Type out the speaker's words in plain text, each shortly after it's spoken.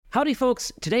Howdy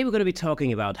folks, today we're going to be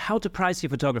talking about how to price your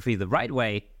photography the right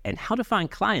way and how to find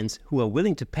clients who are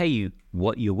willing to pay you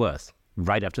what you're worth,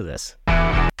 right after this.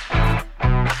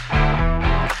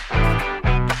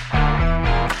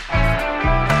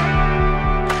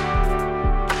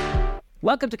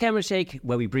 Welcome to Camera Shake,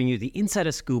 where we bring you the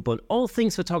insider scoop on all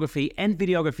things photography and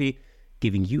videography,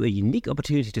 giving you a unique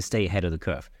opportunity to stay ahead of the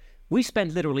curve. We've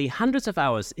spent literally hundreds of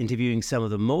hours interviewing some of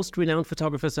the most renowned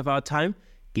photographers of our time,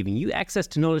 giving you access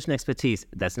to knowledge and expertise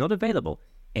that's not available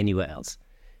anywhere else.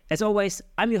 As always,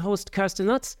 I'm your host, Kirsten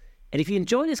Nutz, and if you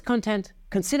enjoy this content,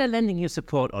 consider lending your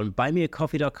support on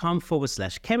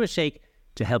buymeacoffee.com/camerashake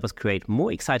to help us create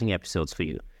more exciting episodes for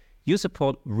you. Your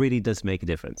support really does make a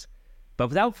difference. But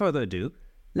without further ado,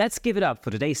 let's give it up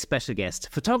for today's special guest,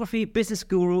 photography business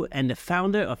guru and the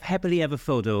founder of Happily Ever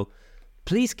Photo.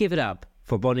 Please give it up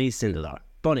for Bonnie Sindelar.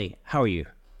 Bonnie, how are you?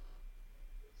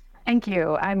 Thank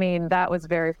you. I mean, that was a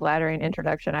very flattering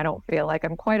introduction. I don't feel like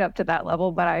I'm quite up to that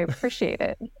level, but I appreciate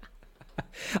it.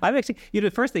 I'm actually,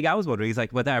 the first thing I was wondering is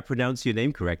like whether I pronounced your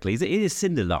name correctly. It is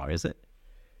Sindelar, is it?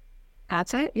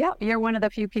 That's it. Yeah. You're one of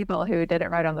the few people who did it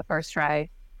right on the first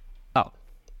try. Oh,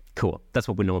 cool. That's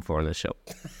what we're known for on this show.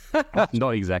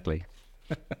 Not exactly.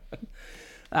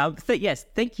 Yes,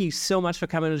 thank you so much for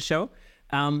coming on the show.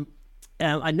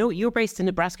 I know you're based in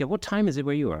Nebraska. What time is it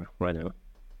where you are right now?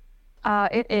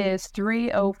 It is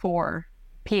 3:04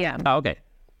 p.m. Oh, okay.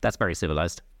 That's very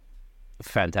civilized.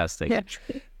 Fantastic. Yeah.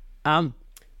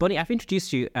 Bonnie, I've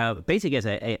introduced you basically as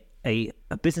a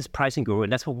business pricing guru,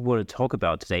 and that's what we want to talk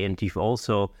about today. And you've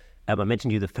also, I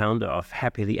mentioned you, the founder of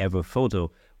Happily Ever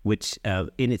Photo, which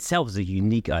in itself is a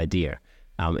unique idea.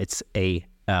 It's a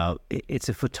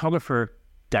photographer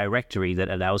directory that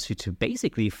allows you to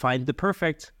basically find the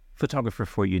perfect photographer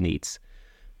for your needs.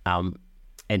 And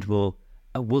we'll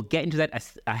get into that.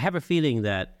 I have a feeling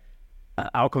that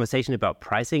our conversation about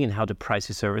pricing and how to price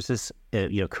your services,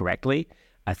 correctly,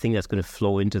 I think that's going to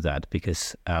flow into that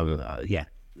because, I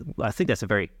think that's a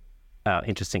very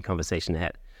interesting conversation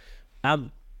ahead.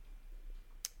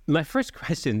 My first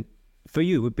question for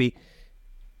you would be,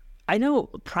 I know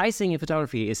pricing in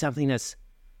photography is something that's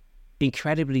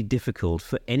incredibly difficult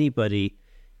for anybody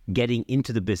getting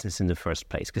into the business in the first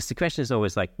place, because the question is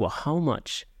always like, well, how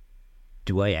much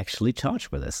do I actually charge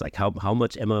for this? Like, how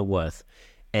much am I worth?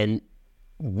 And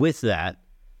with that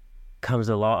comes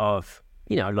a lot of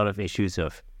issues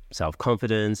of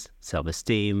self-confidence,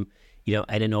 self-esteem, and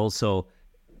then also,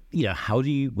 how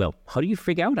do you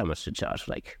figure out how much to charge?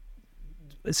 Like,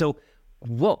 so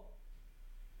what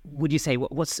would you say?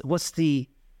 What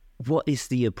is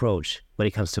the approach when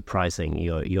it comes to pricing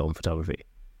your own photography?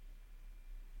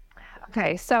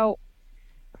 Okay, so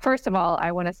first of all,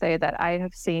 I want to say that I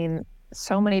have seen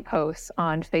so many posts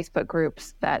on Facebook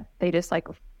groups that they just like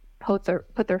put their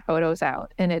photos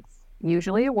out, and it's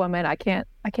usually a woman. I can't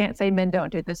say men don't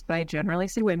do this, but I generally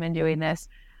see women doing this.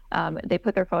 They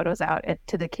put their photos out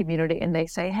to the community and they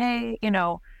say, hey,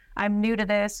 I'm new to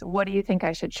this. What do you think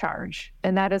I should charge?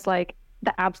 And that is like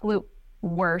the absolute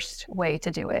worst way to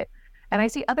do it. And I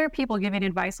see other people giving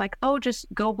advice like, oh, just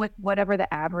go with whatever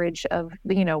the average of,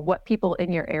 what people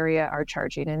in your area are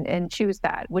charging and choose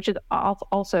that, which is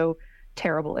also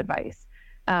terrible advice.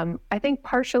 I think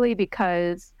partially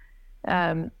because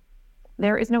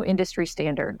there is no industry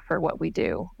standard for what we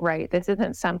do, right? This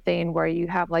isn't something where you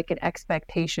have like an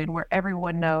expectation where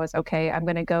everyone knows, okay, I'm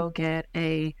going to go get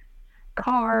a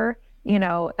car,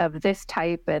 of this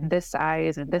type and this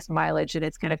size and this mileage, and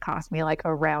it's going to cost me like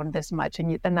around this much.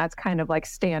 And that's kind of like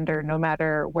standard no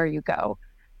matter where you go.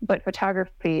 But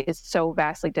photography is so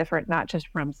vastly different, not just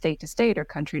from state to state or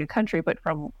country to country, but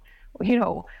from,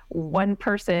 one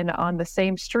person on the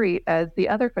same street as the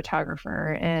other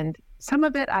photographer. And some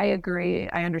of it, I agree,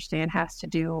 I understand, has to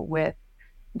do with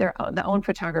the own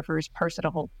photographer's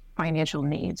personal financial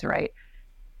needs, right?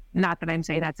 Not that I'm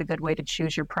saying that's a good way to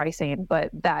choose your pricing, but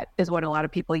that is what a lot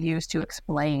of people use to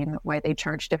explain why they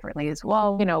charge differently as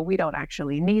well. We don't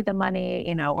actually need the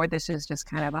money, or this is just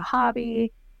kind of a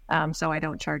hobby, so I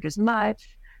don't charge as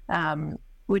much,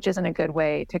 which isn't a good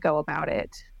way to go about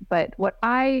it. But what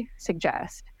I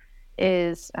suggest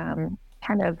is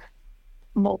kind of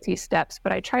multi-steps,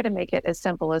 but I try to make it as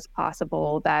simple as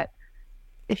possible. That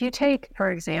if you take,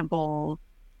 for example,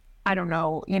 I don't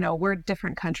know, we're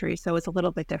different countries, so it's a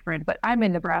little bit different, but I'm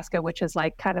in Nebraska, which is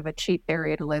like kind of a cheap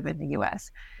area to live in the US.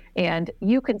 And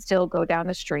you can still go down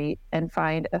the street and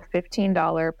find a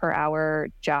 $15 per hour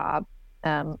job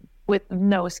with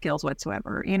no skills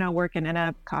whatsoever, working in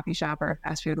a coffee shop or a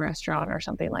fast food restaurant or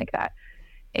something like that.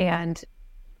 And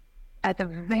at the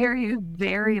very,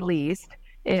 very least,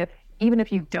 even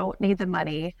if you don't need the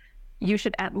money, you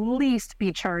should at least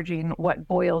be charging what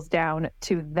boils down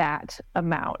to that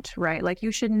amount, right? Like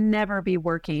you should never be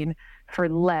working for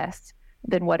less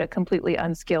than what a completely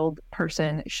unskilled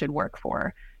person should work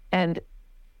for. And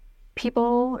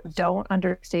people don't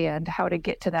understand how to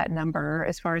get to that number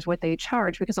as far as what they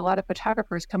charge, because a lot of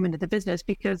photographers come into the business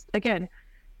because, again,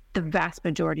 the vast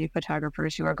majority of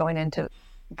photographers who are going into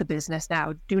the business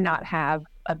now do not have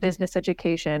a business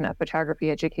education, a photography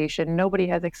education. Nobody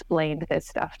has explained this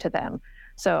stuff to them.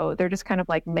 So they're just kind of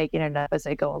like making it up as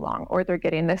they go along, or they're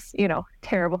getting this,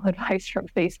 terrible advice from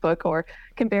Facebook, or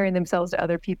comparing themselves to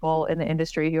other people in the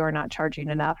industry who are not charging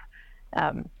enough.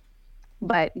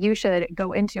 But you should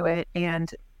go into it and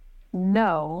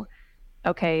know,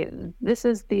 okay, this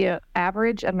is the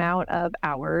average amount of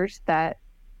hours that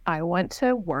I want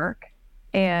to work.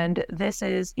 And this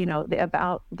is,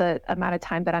 about the amount of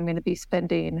time that I'm going to be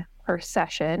spending per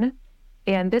session.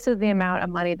 And this is the amount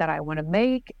of money that I want to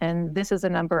make. And this is the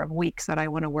number of weeks that I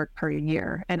want to work per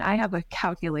year. And I have a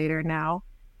calculator now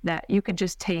that you can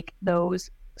just take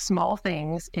those small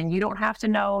things, and you don't have to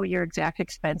know your exact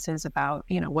expenses about,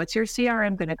 what's your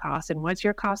CRM going to cost and what's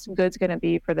your cost of goods going to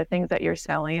be for the things that you're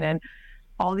selling, and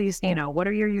all these, what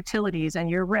are your utilities and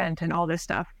your rent and all this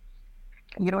stuff.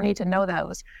 You don't need to know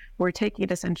those. We're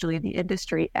taking essentially the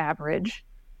industry average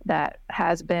that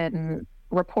has been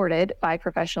reported by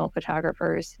professional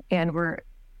photographers, and we're,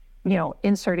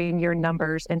 inserting your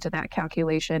numbers into that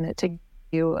calculation to give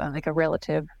you like a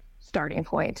relative starting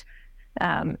point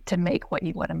to make what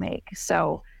you want to make.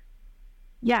 So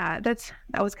yeah, that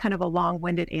was kind of a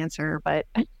long-winded answer, but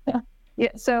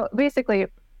yeah. So basically,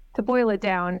 to boil it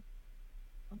down,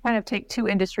 kind of take two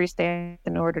industry standards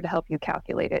in order to help you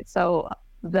calculate it. So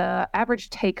the average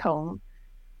take-home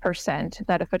percent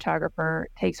that a photographer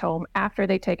takes home after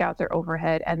they take out their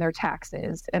overhead and their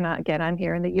taxes. And again, I'm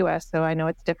here in the US, so I know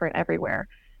it's different everywhere.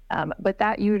 But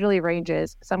that usually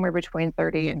ranges somewhere between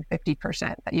 30 and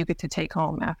 50% that you get to take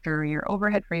home after your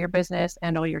overhead for your business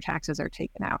and all your taxes are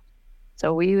taken out.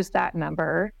 So we use that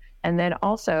number. And then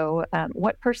also,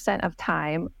 what percent of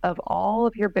time of all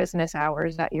of your business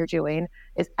hours that you're doing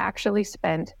is actually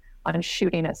spent on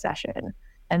shooting a session?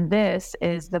 And this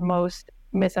is the most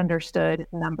misunderstood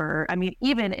number. I mean,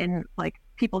 even in like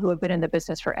people who have been in the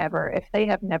business forever, if they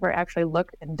have never actually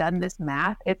looked and done this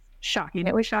math, it's shocking.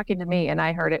 It was shocking to me. And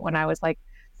I heard it when I was like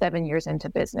 7 years into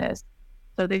business.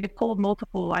 So they pulled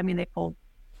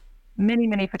many,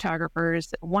 many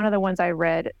photographers. One of the ones I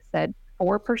read said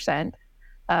 4%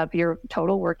 of your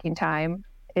total working time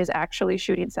is actually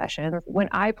shooting sessions. When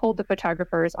I pulled the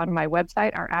photographers on my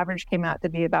website, our average came out to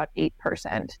be about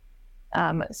 8%.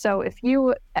 So if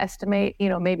you estimate,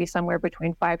 maybe somewhere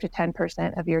between 5 to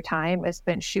 10% of your time is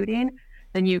spent shooting,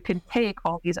 then you can take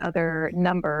all these other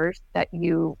numbers that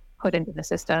you put into the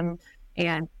system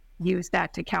and use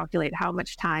that to calculate how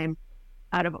much time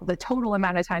out of the total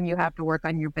amount of time you have to work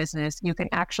on your business, you can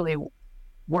actually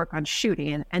work on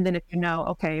shooting. And then if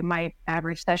okay, my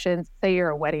average sessions, say you're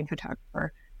a wedding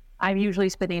photographer, I'm usually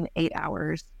spending 8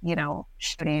 hours,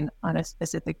 shooting on a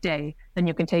specific day, then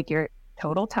you can take your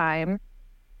total time,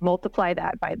 multiply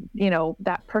that by,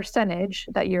 that percentage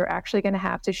that you're actually going to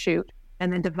have to shoot,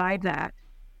 and then divide that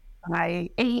by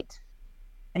 8,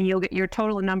 and you'll get your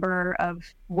total number of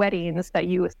weddings that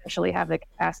you essentially have the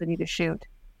capacity to shoot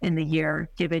in the year,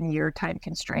 given your time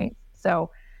constraints.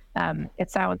 So it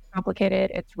sounds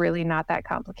complicated. It's really not that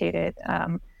complicated.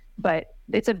 But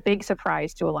it's a big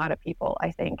surprise to a lot of people, I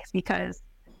think, because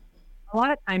a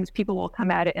lot of times people will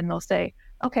come at it and they'll say,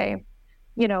 okay,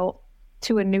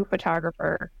 to a new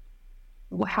photographer,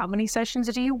 how many sessions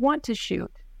do you want to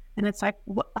shoot? And it's like,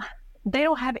 they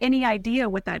don't have any idea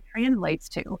what that translates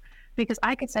to, because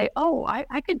I could say,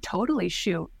 I could totally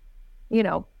shoot,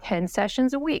 10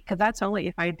 sessions a week, because that's only,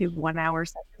 if I do 1 hour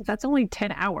sessions, that's only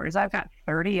 10 hours. I've got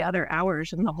 30 other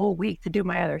hours in the whole week to do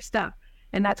my other stuff.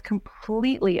 And that's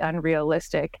completely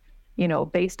unrealistic,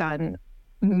 based on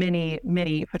many,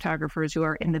 many photographers who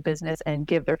are in the business and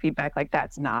give their feedback like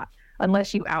that's not.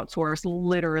 Unless you outsource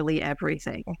literally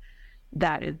everything,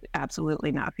 that is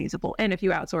absolutely not feasible. And if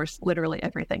you outsource literally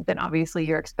everything, then obviously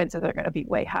your expenses are going to be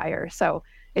way higher. So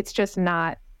it's just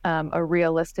not a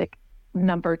realistic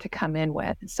number to come in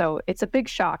with. So it's a big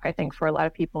shock, I think, for a lot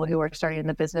of people who are starting in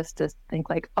the business to think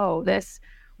like, oh, this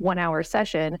 1 hour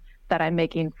session that I'm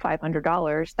making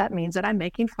 $500, that means that I'm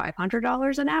making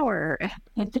 $500 an hour.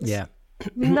 Yeah.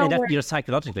 And that,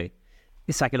 psychologically,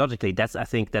 I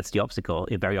think that's the obstacle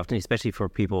very often, especially for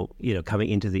people, coming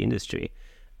into the industry,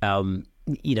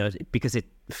 because it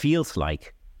feels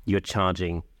like you're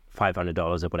charging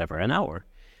 $500 or whatever an hour.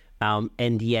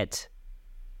 And yet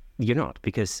you're not,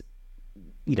 because,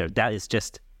 that is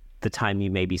just the time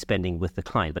you may be spending with the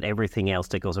client, but everything else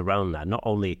that goes around that. Not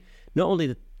only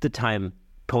the time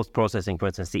post-processing, for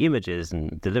instance, the images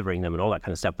and delivering them and all that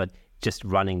kind of stuff, but just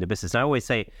running the business. And I always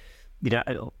say,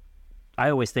 I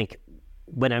always think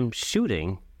when I'm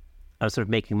shooting, I'm sort of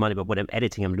making money, but when I'm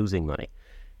editing, I'm losing money,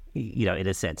 in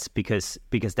a sense, because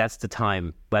that's the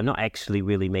time where I'm not actually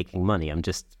really making money. I'm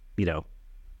just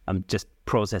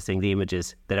processing the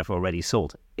images that I've already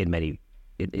sold in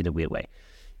a weird way.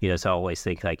 So I always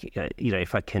think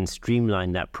if I can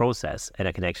streamline that process and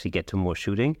I can actually get to more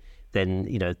shooting, then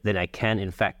I can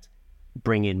in fact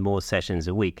bring in more sessions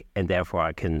a week, and therefore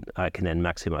I can then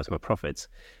maximize my profits.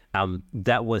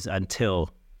 That was until,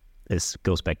 this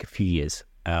goes back a few years.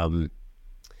 I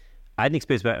had an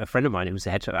experience about a friend of mine who's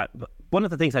a headshot. One of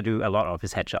the things I do a lot of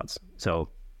is headshots. So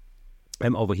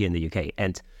I'm over here in the UK,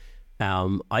 and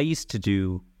I used to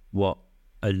do what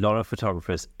a lot of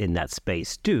photographers in that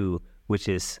space do, which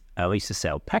is I used to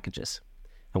sell packages,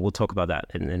 and we'll talk about that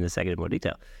in a second in more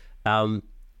detail.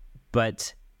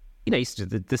 But I used to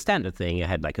do the standard thing. I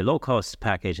had like a low cost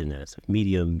package and a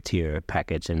medium tier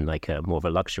package and like a more of a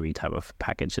luxury type of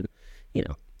package, and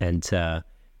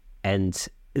and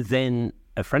then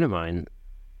a friend of mine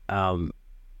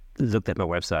looked at my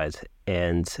website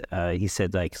and he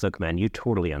said, like, look, man, you're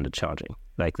totally undercharging.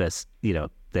 Like, there's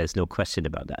no question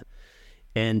about that.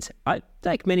 And I,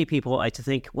 like many people, I to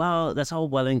think, well, that's all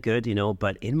well and good,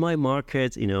 but in my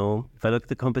market, if I look at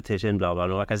the competition, blah, blah,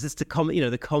 blah, because it's the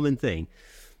common thing.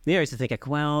 I used to think, like,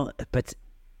 well, but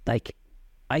like,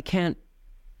 I can't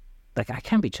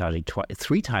be charging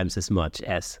 3 times as much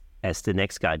as the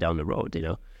next guy down the road,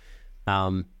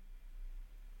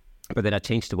 But then I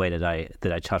changed the way that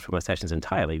I charge for my sessions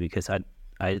entirely, because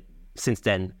I since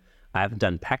then I haven't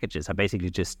done packages. I basically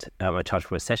just I charge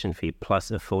for a session fee plus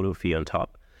a photo fee on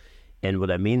top. And what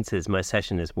that means is my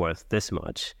session is worth this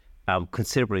much,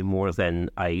 considerably more than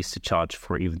I used to charge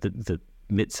for even the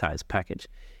mid-size package.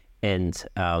 And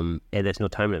there's no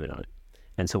time limit on it.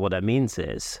 And so what that means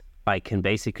is I can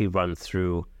basically run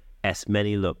through as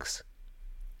many looks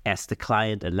as the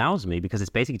client allows me, because it's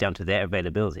basically down to their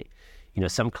availability.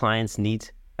 Some clients need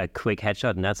a quick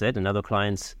headshot and that's it. And other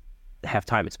clients have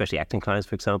time, especially acting clients,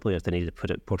 for example. If they need to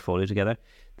put a portfolio together,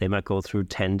 they might go through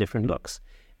 10 different looks.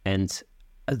 And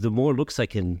the more looks I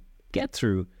can get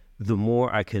through, the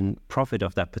more I can profit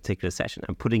off that particular session.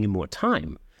 I'm putting in more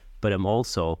time, but I'm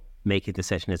also making the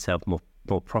session itself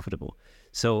more profitable.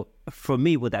 So for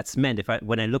me, what that's meant,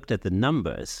 when I looked at the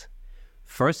numbers,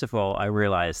 first of all, I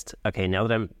realized, okay, now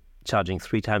that I'm charging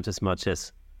 3 times as much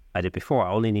as I did before,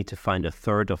 I only need to find a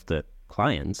third of the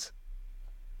clients,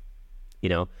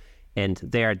 and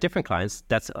they are different clients.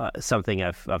 That's something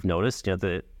I've noticed.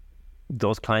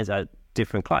 Those clients are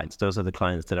different clients. Those are the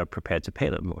clients that are prepared to pay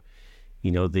a little more.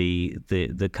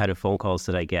 The kind of phone calls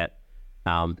that I get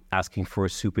asking for a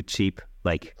super cheap,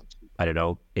 like, I don't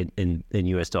know, in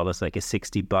US dollars, like a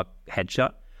 $60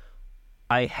 headshot,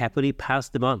 I happily pass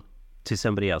them on to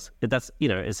somebody else. That's,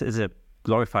 it's a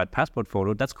glorified passport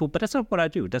photo. That's cool, but that's not what I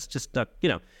do. That's just,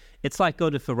 it's like go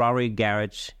to Ferrari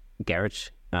garage, car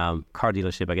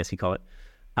dealership, I guess you call it,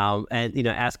 and,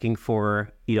 asking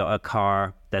for, a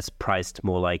car that's priced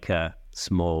more like a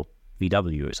small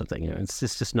VW or something. It's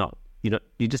just not, you're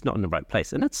just not in the right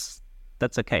place, and that's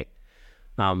okay.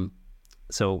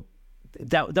 So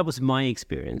that was my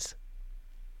experience.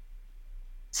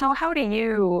 So how do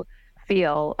you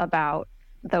feel about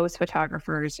those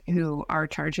photographers who are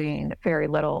charging very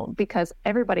little? Because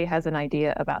everybody has an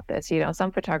idea about this.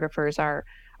 Some photographers are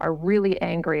really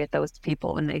angry at those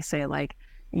people, and they say, like,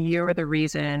 you're the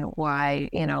reason why,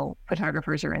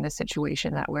 photographers are in the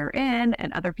situation that we're in.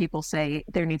 And other people say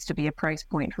there needs to be a price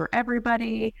point for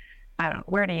everybody. I don't know.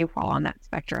 Where do you fall on that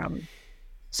spectrum?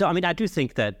 So, I do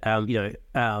think that,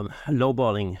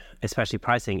 lowballing, especially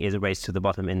pricing, is a race to the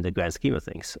bottom in the grand scheme of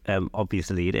things.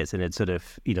 Obviously it is, and it sort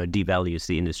of, devalues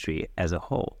the industry as a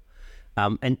whole.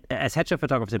 And as headshot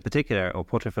photographers in particular, or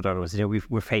portrait photographers,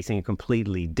 we're facing a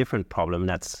completely different problem, and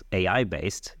that's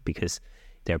AI-based, because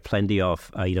there are plenty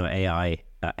of, AI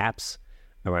apps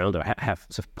around, or have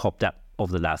sort of popped up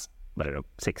over the last,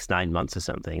 6-9 months or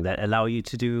something, that allow you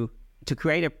to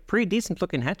create a pretty decent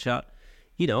looking headshot.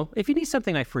 If you need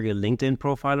something like for your LinkedIn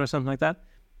profile or something like that,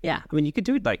 yeah, you could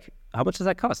do it. Like, how much does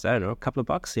that cost? I don't know, a couple of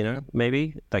bucks,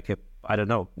 maybe like I don't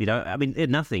know,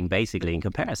 nothing basically in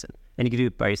comparison, and you can do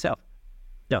it by yourself.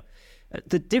 No,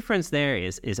 the difference there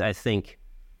is I think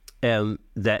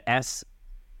that as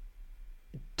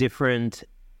different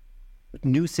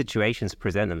new situations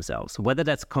present themselves, whether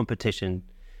that's competition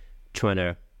trying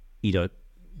to,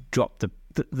 drop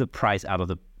the price out of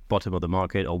the bottom of the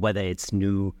market, or whether it's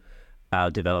new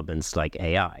developments like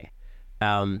AI.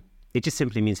 It just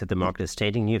simply means that the market is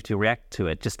changing. You have to react to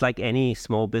it, just like any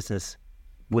small business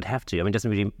would have to. I mean, it doesn't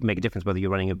really make a difference whether you're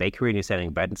running a bakery and you're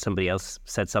selling bread and somebody else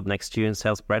sets up next to you and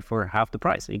sells bread for half the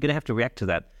price. You're going to have to react to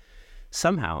that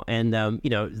somehow. And,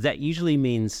 that usually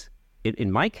means, in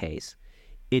my case,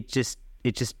 it just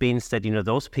means that,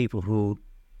 those people who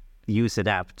use an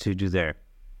app to do their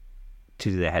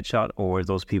headshot, or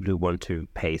those people who want to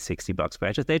pay $60 for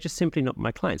headshots, they're just simply not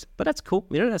my clients. But that's cool.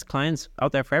 There's clients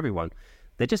out there for everyone.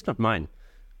 They're just not mine,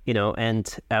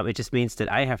 and it just means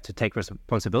that I have to take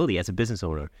responsibility as a business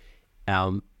owner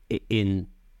in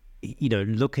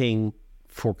looking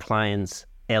for clients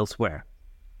elsewhere,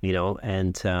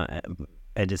 and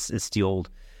it's the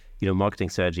old, marketing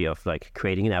strategy of like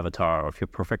creating an avatar of your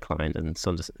perfect client and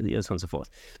so on, so on and so forth.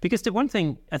 Because the one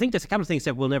thing, I think there's a couple of things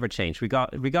that will never change,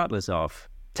 regardless of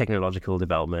technological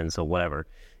developments or whatever.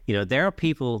 There are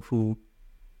people who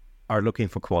are looking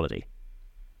for quality.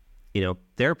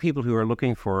 There are people who are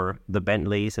looking for the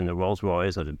Bentleys and the Rolls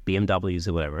Royce or the BMWs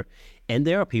or whatever. And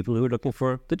there are people who are looking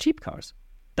for the cheap cars.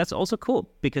 That's also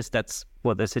cool because that's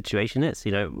what their situation is.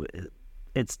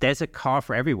 There's a car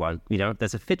for everyone,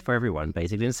 there's a fit for everyone,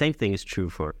 basically. And the same thing is true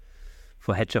for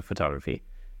headshot photography.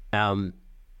 And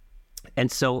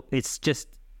so it's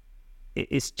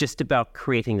just about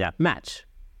creating that match,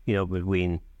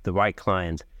 between the right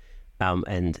client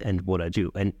and what I do.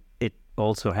 And it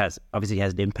also obviously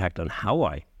has an impact on how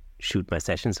I shoot my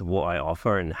sessions, what I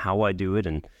offer and how I do it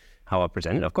and how I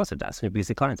present it. Of course it does, because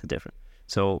the clients are different.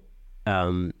 So,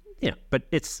 but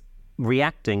it's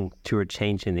reacting to a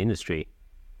change in the industry.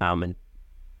 And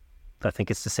I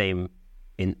think it's the same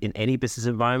in any business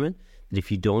environment, that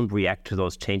if you don't react to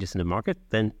those changes in the market,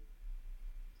 then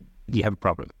you have a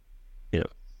problem,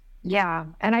 Yeah.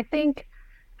 And I think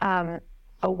a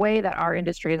way that our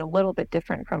industry is a little bit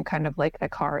different from kind of like the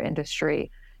car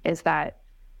industry is that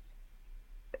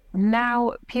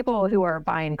now people who are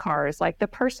buying cars, like the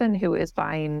person who is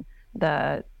buying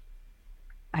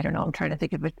I'm trying to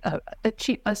think of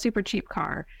a super cheap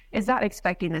car, is not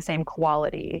expecting the same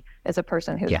quality as a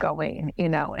person who's going,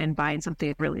 and buying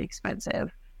something really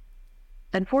expensive.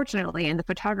 Unfortunately, in the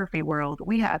photography world,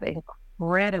 we have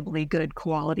incredibly good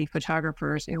quality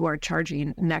photographers who are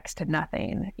charging next to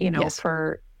nothing,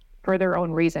 for their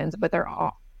own reasons, but they're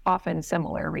often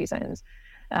similar reasons.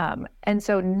 And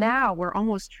so now we're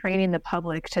almost training the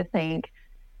public to think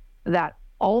that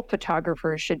all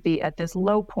photographers should be at this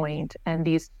low point, and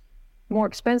these more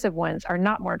expensive ones are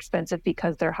not more expensive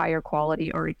because they're higher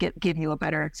quality or give you a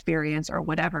better experience or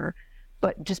whatever,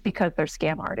 but just because they're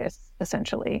scam artists,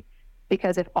 essentially.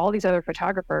 Because if all these other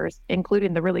photographers,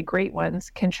 including the really great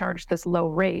ones, can charge this low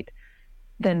rate,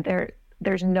 then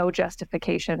there's no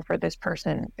justification for this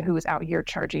person who's out here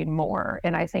charging more.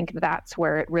 And I think that's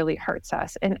where it really hurts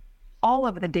us. And all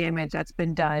of the damage that's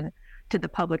been done to the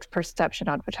public's perception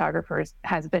on photographers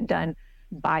has been done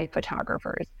by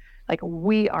photographers. Like,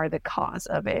 we are the cause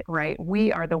of it, right?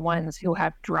 We are the ones who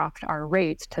have dropped our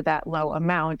rates to that low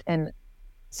amount and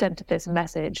sent this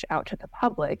message out to the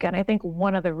public. And I think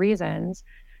one of the reasons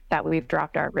that we've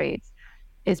dropped our rates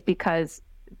is because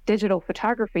digital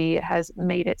photography has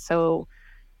made it so,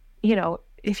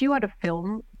 if you had a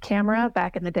film camera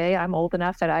back in the day, I'm old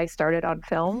enough that I started on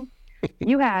film,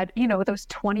 you had, those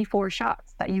 24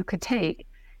 shots that you could take,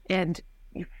 and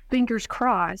fingers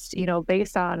crossed,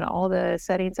 based on all the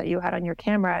settings that you had on your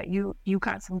camera, you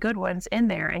got some good ones in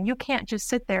there. And you can't just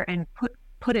sit there and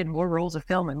put in more rolls of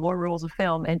film and more rolls of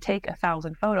film and take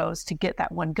 1,000 photos to get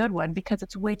that one good one, because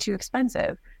it's way too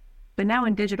expensive. But now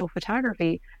in digital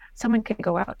photography, someone can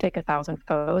go out, take 1,000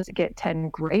 photos, get 10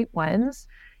 great ones,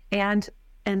 and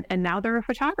now they're a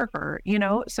photographer,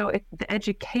 So the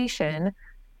education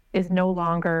is no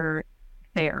longer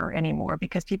there anymore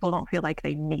because people don't feel like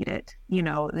they need it.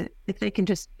 If they can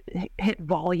just hit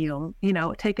volume,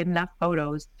 take enough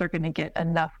photos, they're going to get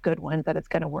enough good ones that it's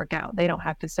going to work out. They don't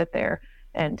have to sit there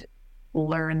and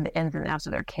learn the ins and outs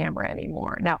of their camera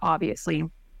anymore. Now, obviously,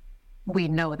 we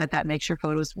know that makes your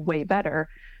photos way better,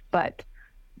 but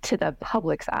to the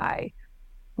public's eye,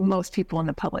 most people in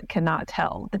the public cannot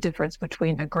tell the difference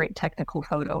between a great technical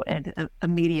photo and a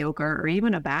mediocre or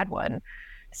even a bad one.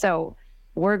 So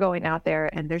we're going out there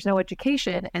and there's no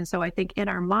education. And so I think in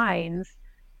our minds,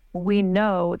 we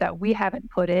know that we haven't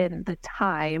put in the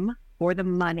time or the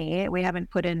money. We haven't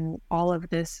put in all of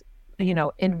this,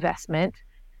 investment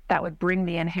that would bring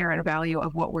the inherent value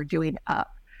of what we're doing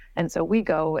up. And so we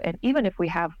go, and even if we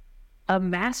have a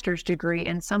master's degree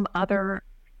in some other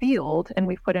field and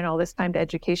we've put in all this time to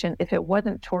education, if it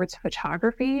wasn't towards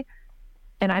photography,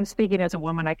 and I'm speaking as a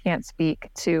woman, I can't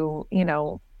speak to,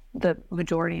 the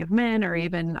majority of men, or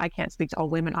even, I can't speak to all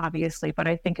women, obviously, but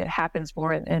I think it happens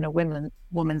more in a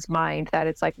woman's mind that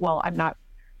it's like, well, I'm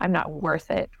not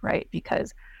worth it, right?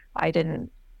 Because I didn't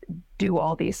do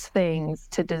all these things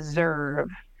to deserve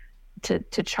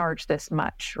to charge this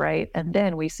much, right? And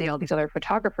then we see all these other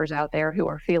photographers out there who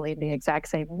are feeling the exact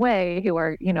same way, who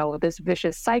are, this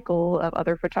vicious cycle of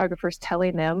other photographers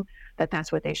telling them that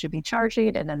that's what they should be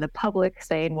charging, and then the public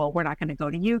saying, well, we're not going to go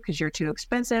to you because you're too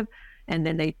expensive, and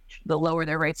then they'll lower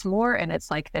their rates more, and it's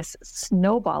like this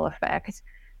snowball effect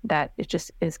that it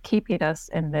just is keeping us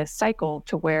in this cycle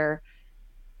to where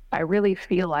I really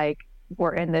feel like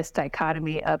we're in this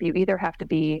dichotomy of you either have to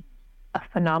be a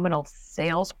phenomenal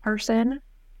salesperson,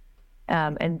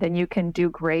 and then you can do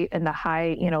great in the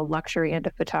high, luxury end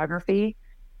of photography,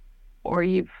 or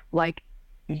you're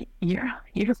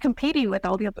competing with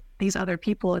all these other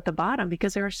people at the bottom,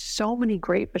 because there are so many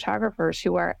great photographers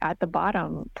who are at the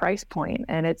bottom price point,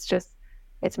 and it's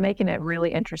making it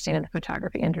really interesting in the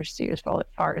photography industry as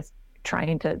far as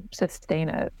trying to sustain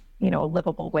a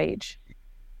livable wage.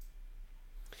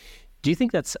 Do you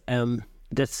think that's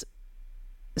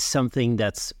something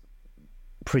that's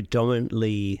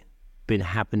predominantly been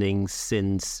happening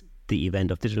since the event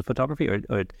of digital photography,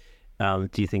 or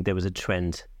do you think there was a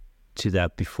trend to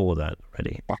that before that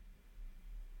already?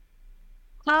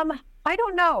 I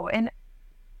don't know. And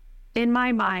in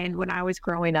my mind, when I was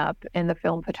growing up in the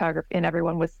film photography, and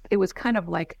it was kind of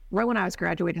like right when I was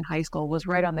graduating high school, was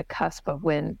right on the cusp of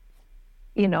when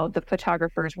the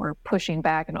photographers were pushing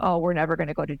back and, oh, we're never going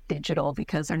to go to digital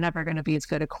because they're never going to be as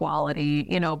good a quality,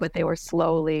 but they were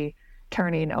slowly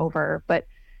turning over. But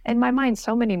in my mind,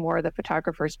 so many more of the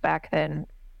photographers back then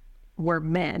were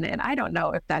men. And I don't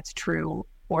know if that's true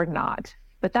or not,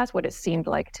 but that's what it seemed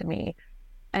like to me.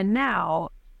 And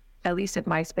now, at least at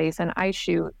my space, and I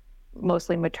shoot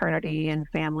mostly maternity and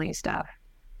family stuff.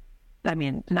 I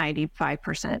mean,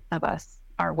 95% of us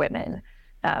are women.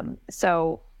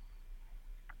 So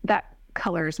that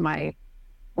colors my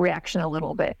reaction a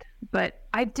little bit. But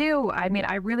I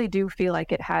really do feel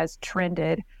like it has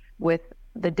trended with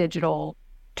the digital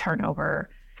turnover,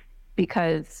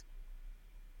 because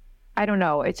I don't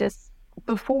know, it's just,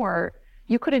 before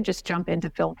you couldn't just jump into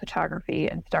film photography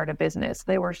and start a business.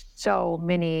 There were so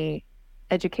many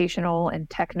educational and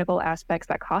technical aspects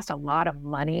that cost a lot of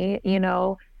money.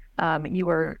 You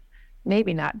were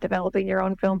maybe not developing your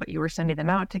own film, but you were sending them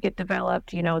out to get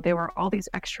developed. There were all these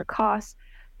extra costs.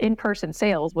 In-person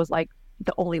sales was like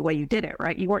the only way you did it,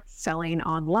 right? You weren't selling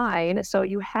online. So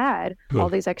you had all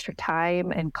these extra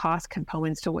time and cost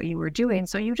components to what you were doing.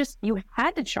 So you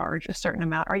had to charge a certain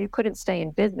amount, or you couldn't stay in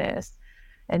business.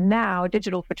 And now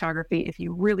digital photography, if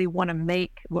you really want to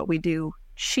make what we do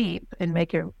cheap and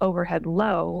make your overhead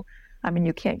low, I mean,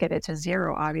 you can't get it to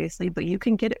zero, obviously, but you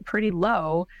can get it pretty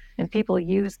low, and people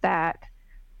use that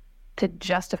to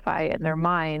justify in their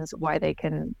minds why they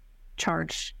can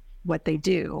charge what they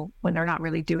do when they're not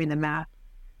really doing the math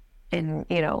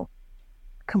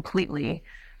completely.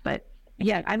 But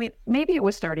yeah, I mean, maybe it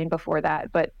was starting before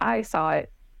that, but I saw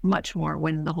it much more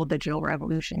when the whole digital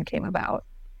revolution came about.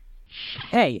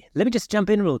 Hey, let me just jump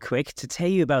in real quick to tell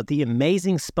you about the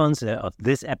amazing sponsor of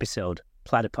this episode,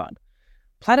 Platypod.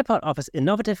 Platypod offers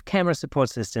innovative camera support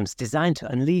systems designed to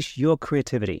unleash your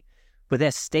creativity. With their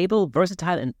stable,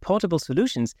 versatile, and portable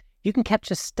solutions, you can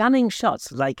capture stunning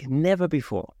shots like never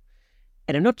before.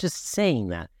 And I'm not just saying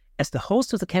that. As the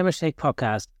host of the Camera Shake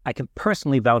podcast, I can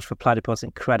personally vouch for Platypod's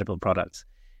incredible products.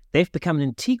 They've become an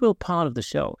integral part of the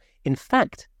show. In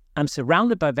fact, I'm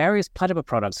surrounded by various Platypod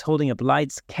products holding up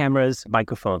lights, cameras,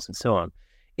 microphones, and so on.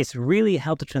 It's really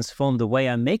helped to transform the way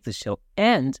I make the show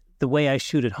and the way I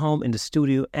shoot at home, in the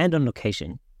studio, and on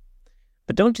location.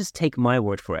 But don't just take my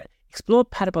word for it. Explore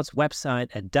Platypod's website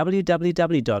at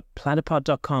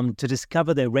www.platypod.com to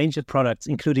discover their range of products,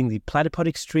 including the Platypod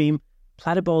Extreme,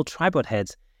 Platypod tripod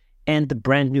heads, and the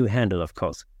brand new handle, of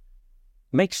course.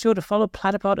 Make sure to follow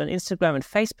Platypod on Instagram and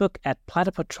Facebook at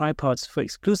Platypod Tripods for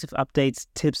exclusive updates,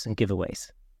 tips, and giveaways.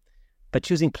 By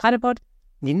choosing Platypod,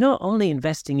 you're not only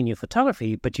investing in your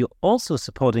photography, but you're also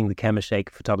supporting the Camera Shake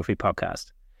Photography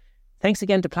Podcast. Thanks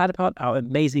again to Platypod, our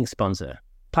amazing sponsor.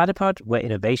 Platypod, where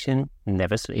innovation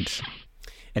never sleeps.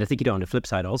 And I think, on the flip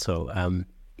side also,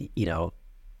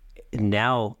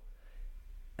 now,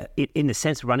 in the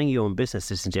sense, running your own business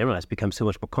just in general has become so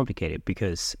much more complicated,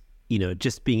 because,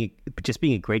 just being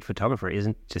a great photographer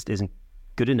isn't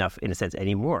good enough in a sense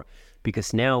anymore,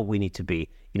 because now we need to be,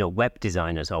 web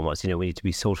designers almost, we need to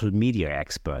be social media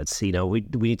experts, we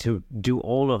need to do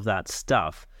all of that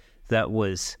stuff that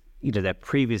was, that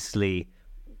previously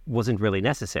wasn't really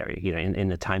necessary, in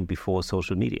the time before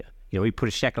social media. We put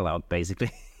a shekel out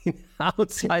basically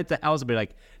outside the house and be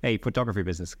like, hey, photography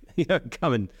business,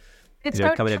 come and, It's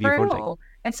come and have your project.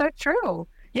 It's so true.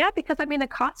 Yeah, because I mean, the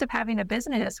cost of having a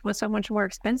business was so much more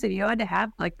expensive. You had to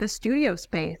have like the studio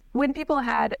space. When people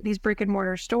had these brick and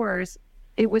mortar stores,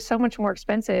 it was so much more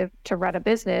expensive to run a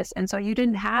business. And so you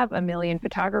didn't have a million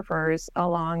photographers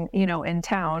along, in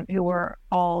town who were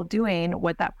all doing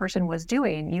what that person was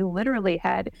doing. You literally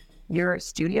had your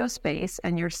studio space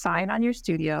and your sign on your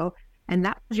studio. And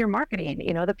that was your marketing.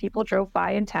 The people drove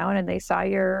by in town and they saw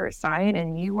your sign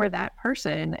and you were that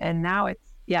person. And now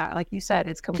it's, like you said,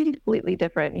 it's completely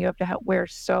different. You have to wear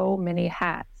so many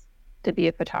hats to be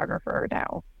a photographer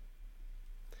now.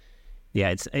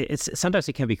 Yeah, it's sometimes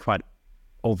it can be quite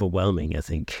overwhelming, I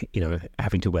think,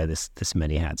 having to wear this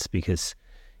many hats, because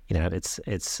it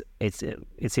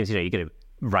seems you got to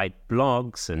write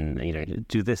blogs and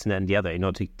do this and then the other in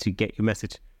order to get your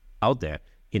message out there,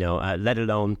 let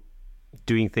alone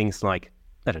doing things like,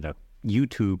 I don't know,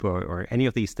 YouTube or any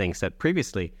of these things that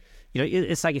previously,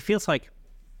 it's like, it feels like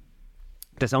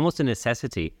there's almost a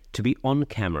necessity to be on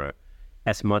camera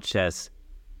as much as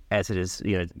it is,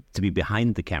 to be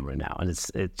behind the camera now. And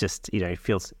it just, it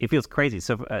feels crazy.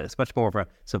 So it's much more of a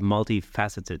sort of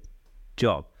multifaceted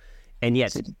job. And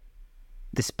yet,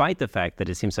 despite the fact that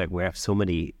it seems like we have so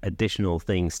many additional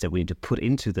things that we need to put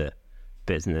into the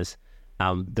business,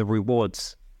 the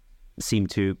rewards seem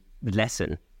to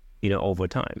lessen, over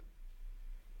time.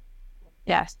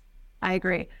 Yes, I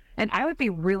agree. And I would be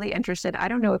really interested. I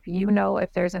don't know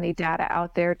if there's any data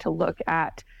out there to look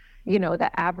at, the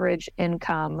average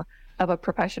income of a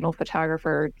professional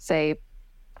photographer, say,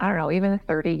 I don't know, even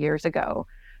 30 years ago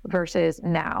versus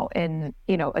now, and,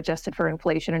 adjusted for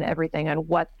inflation and everything, and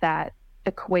what that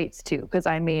equates to. Because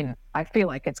I mean, I feel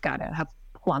like it's got to have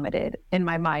plummeted. In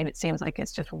my mind, it seems like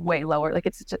it's just way lower. Like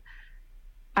it's just,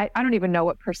 I don't even know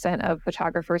what percent of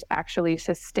photographers actually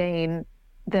sustain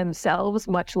themselves,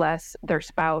 much less their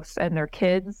spouse and their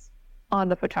kids, on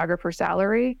the photographer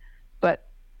salary. But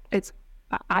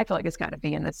I feel like it's got to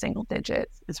be in the single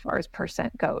digits as far as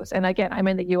percent goes. And again, I'm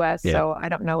in the US, so I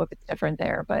don't know if it's different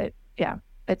there, but yeah,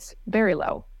 it's very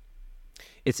low.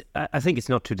 I think it's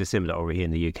not too dissimilar over here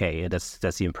in the UK. That's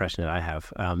the impression that I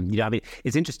have. I mean,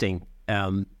 it's interesting.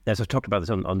 As I've talked about this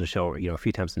on the show, a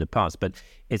few times in the past, but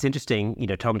it's interesting,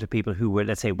 talking to people who were,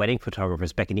 let's say, wedding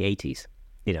photographers back in the 80s,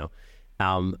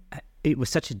 it was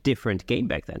such a different game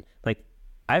back then. Like,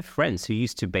 I have friends who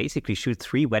used to basically shoot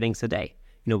 3 weddings a day,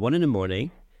 one in the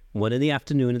morning, one in the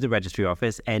afternoon at the registry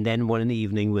office, and then one in the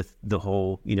evening with the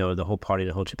whole, the whole party,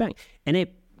 the whole shebang.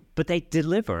 But they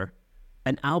deliver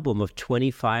an album of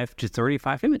 25 to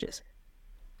 35 images.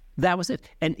 That was it.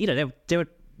 And, they would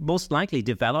most likely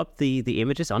develop the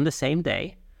images on the same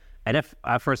day. And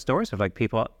I've heard stories of like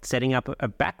people setting up a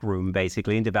back room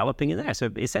basically and developing it there. So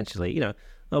essentially,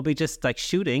 they'll be just like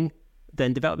shooting,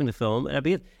 then developing the film,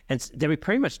 and they'll be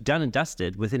pretty much done and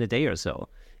dusted within a day or so.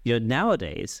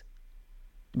 Nowadays,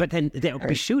 but then they'll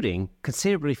be shooting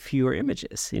considerably fewer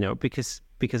images, because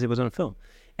it was on film.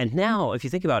 And now, if you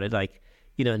think about it, like,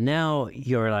 now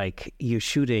you're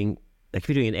shooting, like if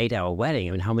you're doing an 8-hour wedding,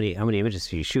 I mean, how many images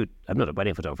do you shoot? I'm not a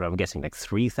wedding photographer. I'm guessing like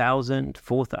 3,000,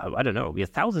 4,000, I don't know. You have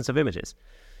thousands of images,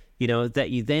 that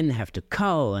you then have to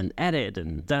cull and edit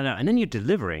and then you're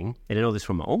delivering, and I know this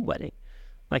from my own wedding,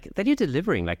 like then you're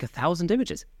delivering like 1,000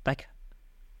 images. Like,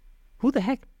 who the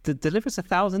heck delivers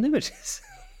 1,000 images?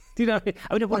 I mean, it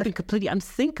would have been completely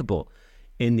unthinkable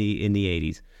in the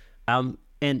 80s. And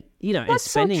and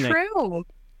spending so true.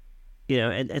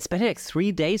 And spending like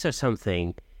 3 days or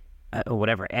something, or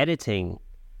whatever, editing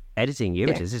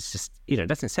images. It's just,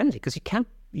 that's insanity, because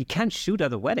you can't shoot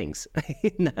other weddings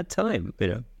in that time,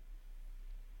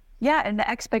 Yeah, and the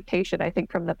expectation, I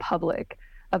think, from the public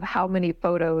of how many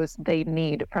photos they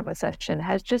need from a session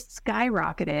has just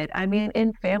skyrocketed. I mean,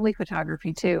 in family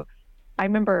photography too. I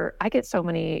remember I get so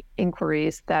many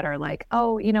inquiries that are like,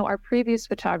 oh, our previous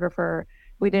photographer,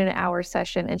 we did an hour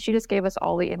session and she just gave us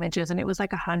all the images and it was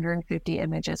like 150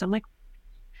 images. I'm like,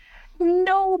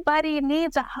 nobody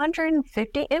needs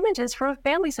 150 images for a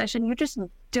family session. You just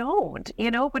don't,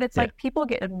 but it's like people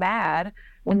get mad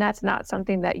when that's not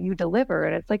something that you deliver.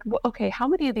 And it's like, well, okay, how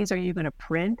many of these are you going to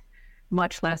print,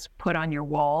 much less put on your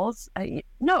walls?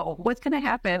 No, what's going to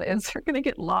happen is they're going to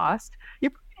get lost.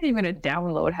 You're probably even going to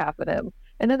download half of them.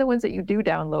 And then the ones that you do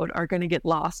download are going to get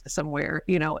lost somewhere,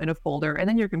 in a folder, and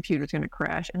then your computer's going to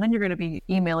crash. And then you're going to be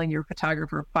emailing your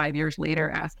photographer 5 years later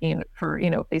asking for,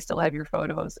 if they still have your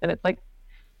photos. And it's like,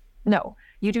 no,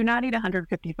 you do not need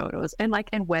 150 photos. And like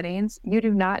in weddings, you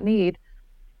do not need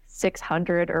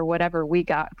 600 or whatever we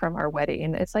got from our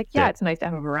wedding. It's like, it's nice to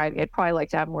have a variety. I'd probably like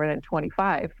to have more than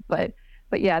 25, but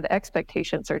But yeah, the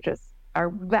expectations are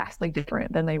vastly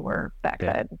different than they were back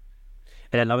then.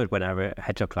 And I love it when I have a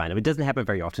headshot client. I mean, it doesn't happen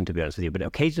very often, to be honest with you, but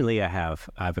occasionally I have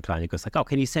a client who goes like, "Oh,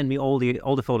 can you send me all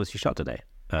the photos you shot today?"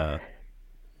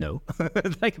 No,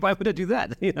 like, why would I do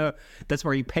that? That's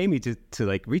where you pay me to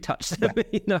like retouch them.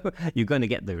 You're going to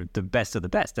get the best of the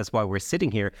best. That's why we're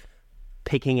sitting here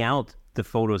picking out the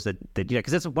photos that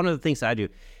because that's one of the things that I do.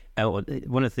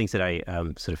 One of the things that I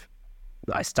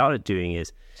I started doing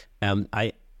is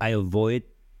I avoid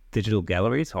digital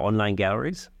galleries or online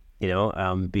galleries,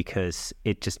 because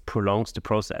it just prolongs the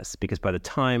process. Because by the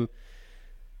time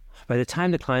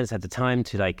the clients had the time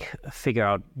to like figure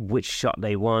out which shot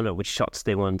they want or which shots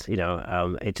they want,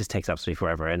 it just takes absolutely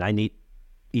forever. And I need,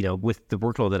 with the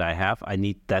workload that I have, I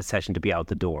need that session to be out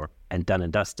the door and done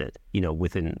and dusted,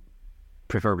 within,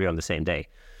 preferably on the same day.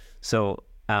 So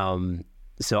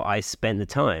I spend the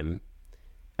time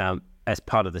as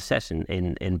part of the session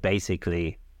in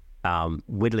basically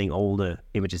whittling all the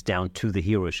images down to the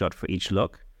hero shot for each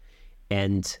look.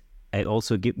 And I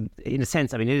also give, in a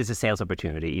sense, I mean, it is a sales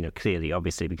opportunity, clearly,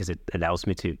 obviously, because it allows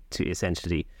me to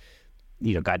essentially,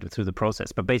 guide them through the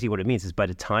process. But basically what it means is by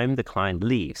the time the client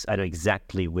leaves, I know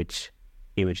exactly which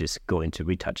images go into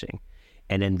retouching.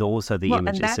 And then those are the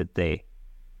images that they...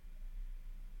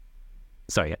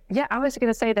 Sorry. Yeah, I was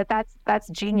going to say that's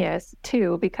genius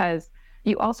too, because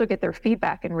you also get their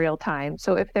feedback in real time.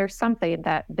 So if there's something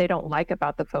that they don't like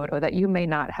about the photo that you may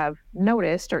not have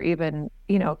noticed or even,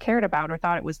 cared about or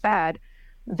thought it was bad,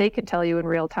 they can tell you in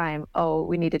real time, oh,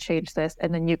 we need to change this.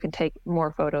 And then you can take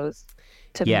more photos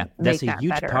to make that better. Yeah, that's a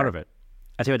huge part of it.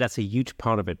 I tell you, that's a huge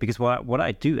part of it, because what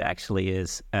I do actually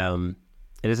is, it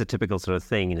is a typical sort of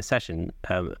thing in a session.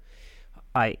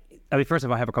 I mean, first of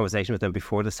all, I have a conversation with them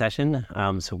before the session.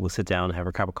 So we'll sit down, have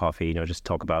a cup of coffee, just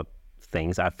talk about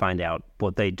things. I find out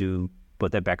what they do,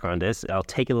 what their background is. I'll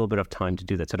take a little bit of time to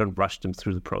do that, so I don't rush them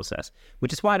through the process,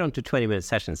 which is why I don't do 20-minute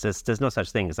sessions. There's no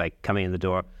such thing as like coming in the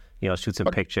door, shoot some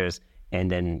pictures,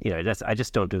 and then, I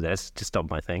just don't do that. It's just not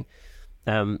my thing.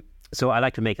 So I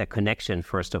like to make that connection,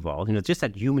 first of all, just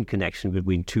that human connection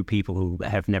between two people who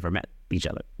have never met each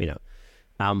other,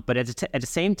 But at the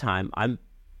same time, I'm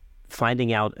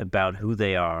finding out about who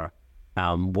they are,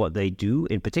 what they do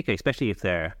in particular, especially if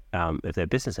they're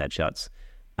business headshots.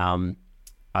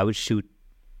 I would shoot,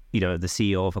 the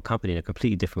CEO of a company in a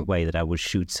completely different way that I would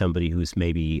shoot somebody who's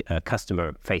maybe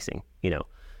customer facing,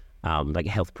 like a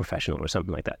health professional or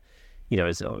something like that,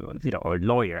 or a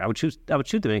lawyer. I would shoot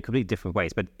them in completely different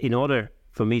ways. But in order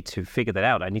for me to figure that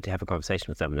out, I need to have a conversation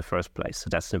with them in the first place. So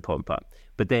that's an important part.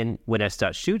 But then when I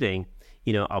start shooting,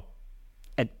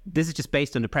 this is just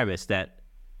based on the premise that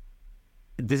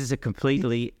this is a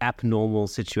completely abnormal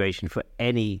situation for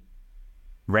any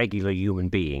regular human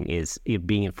being, is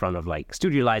being in front of like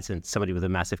studio lights and somebody with a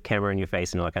massive camera in your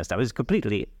face and all that kind of stuff. It's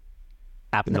completely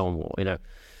abnormal,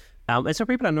 and so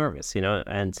people are nervous,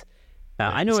 and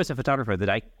I know as a photographer that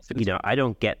I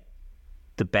don't get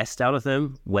the best out of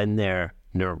them when they're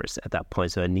nervous at that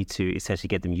point. So I need to essentially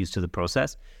get them used to the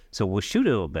process. So we'll shoot a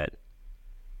little bit.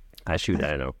 I shoot,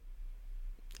 I don't know,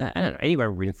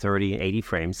 anywhere between 30 and 80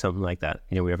 frames, something like that.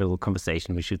 We have a little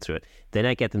conversation, we shoot through it. Then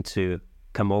I get them to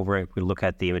come over and we look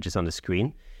at the images on the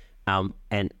screen.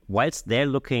 And whilst they're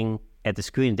looking at the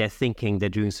screen, they're thinking they're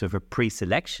doing sort of a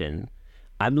pre-selection.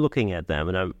 I'm looking at them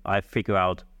and I figure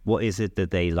out what is it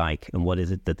that they like and what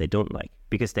is it that they don't like.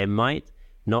 Because they might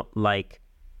not like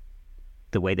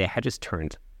the way their head is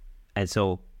turned. And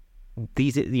so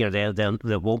these,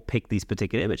 they won't pick these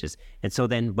particular images. And so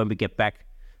then when I get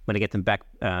them back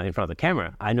in front of the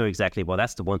camera, I know exactly, well,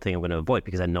 that's the one thing I'm going to avoid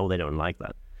because I know they don't like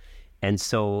that. And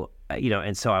so,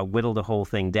 I whittle the whole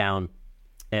thing down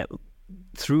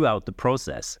throughout the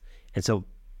process. And so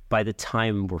by the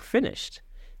time we're finished,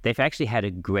 they've actually had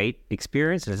a great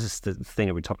experience. This is the thing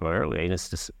that we talked about earlier, and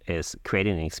is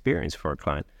creating an experience for a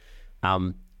client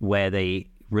where they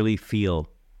really feel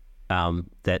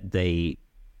that they,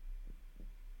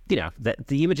 that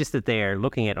the images that they're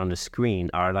looking at on the screen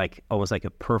are like almost like a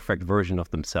perfect version of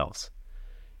themselves.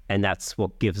 And that's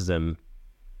what gives them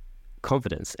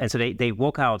confidence. And so they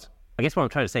walk out, I guess what I'm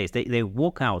trying to say is they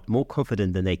walk out more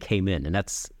confident than they came in. And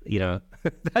that's,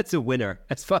 that's a winner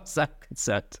as far as I'm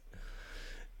concerned.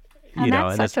 And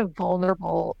that's such a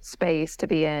vulnerable space to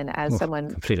be in as someone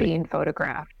completely being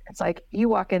photographed. It's like you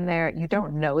walk in there, you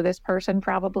don't know this person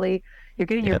probably. You're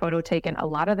getting your photo taken. A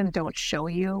lot of them don't show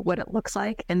you what it looks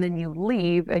like. And then you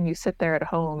leave and you sit there at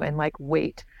home and like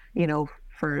wait,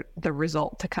 for the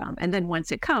result to come. And then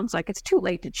once it comes, like it's too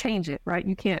late to change it, right?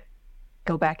 You can't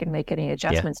go back and make any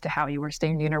adjustments to how you were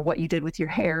standing or what you did with your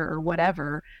hair or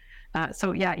whatever.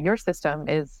 So your system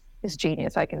is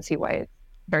genius. I can see why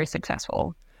very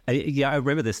successful. I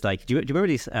remember this. Like, do you remember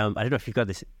these? I don't know if you've got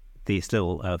these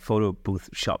little photo booth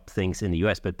shop things in the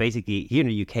US, but basically here in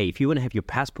the UK, if you want to have your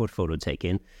passport photo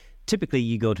taken, typically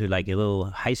you go to like a little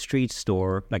high street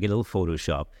store, like a little photo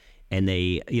shop, and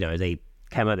they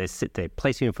come out, they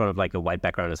place you in front of like a white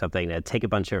background or something, they take a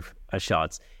bunch of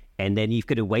shots, and then you've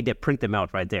got to wait, they print them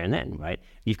out right there and then, right?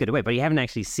 You've got to wait, but you haven't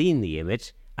actually seen the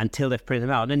image until they've printed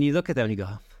them out. And then you look at them and you go,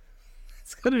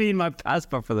 it's going to be in my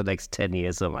passport for the next 10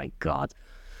 years. Oh my God.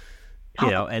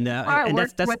 And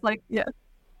that's with like, yeah.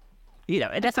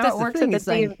 And that's how it works at the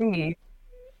DMV.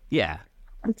 Yeah.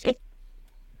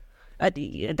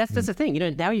 That's the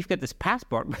thing. Now you've got this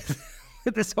passport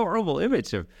with this horrible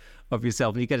image of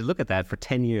yourself, and you got to look at that for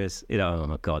 10 years. Oh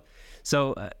my God.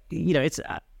 So, it's,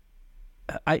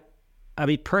 I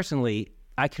mean, personally,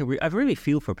 I really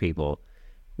feel for people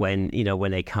when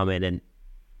they come in,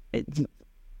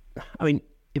 and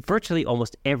virtually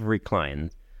almost every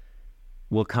client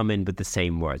will come in with the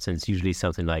same words, and it's usually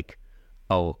something like,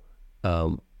 I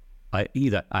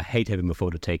hate having my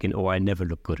photo taken, or I never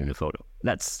look good in a photo.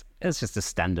 That's just a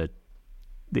standard.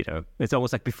 It's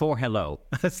almost like before hello.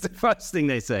 That's the first thing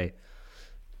they say.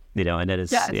 And then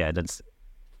it's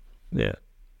yeah.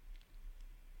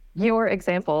 Your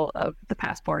example of the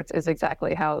passports is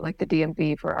exactly how like the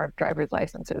DMV for our driver's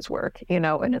licenses work.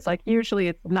 And it's like usually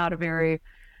it's not a very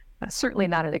certainly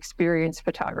not an experienced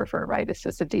photographer, right? It's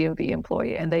just a DMV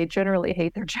employee, and they generally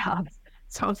hate their jobs.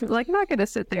 So I'm like not going to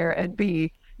sit there and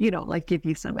be, like give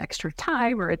you some extra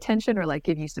time or attention or like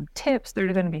give you some tips.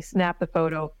 They're going to be snap the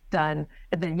photo, done.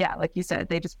 And then, yeah, like you said,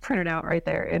 they just print it out right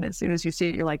there. And as soon as you see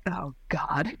it, you're like, oh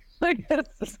God, like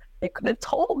they could have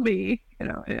told me,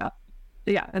 yeah.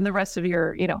 Yeah. And the rest of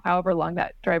your, however long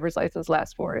that driver's license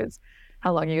lasts for is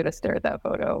how long you're going to stare at that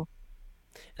photo.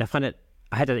 And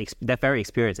I had that very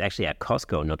experience actually at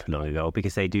Costco not too long ago,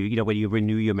 because they do, when you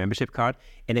renew your membership card,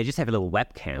 and they just have a little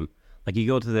webcam. Like you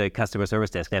go to the customer service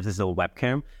desk, they have this little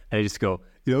webcam, and they just go,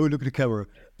 look at the camera.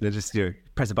 And they just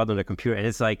press a button on the computer, and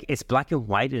it's like, it's black and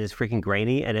white, and it's freaking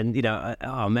grainy. And then,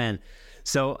 oh man.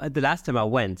 So the last time I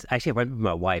went with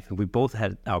my wife, and we both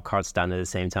had our cards done at the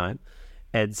same time.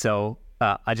 And so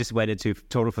I just went into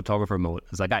total photographer mode. I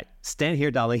was like, all right, stand here,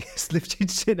 darling, lift your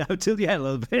chin out till you had a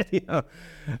little bit,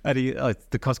 And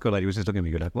the Costco lady was just looking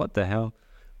at me, like, what the hell?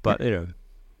 But,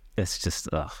 it's just,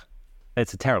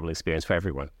 it's a terrible experience for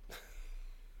everyone.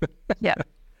 Yeah.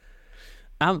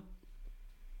 Do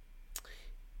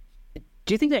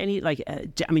you think that any,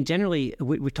 generally,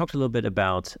 we talked a little bit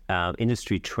about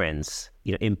industry trends,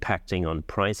 impacting on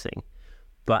pricing,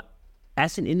 but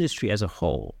as an industry as a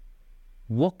whole,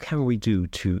 what can we do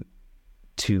to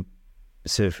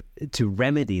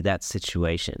remedy that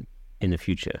situation in the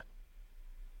future?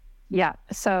 Yeah.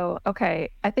 So, okay.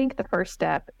 I think the first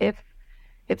step, if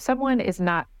someone is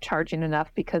not charging enough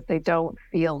because they don't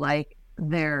feel like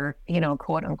they're,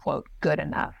 quote unquote, good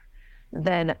enough,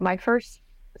 then my first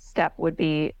step would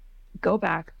be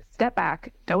step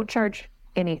back, don't charge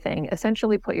anything,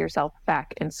 essentially put yourself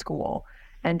back in school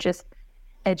and just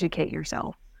educate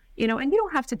yourself. And you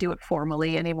don't have to do it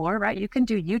formally anymore, right? You can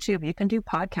do YouTube, you can do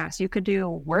podcasts, you could do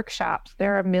workshops.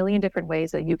 There are a million different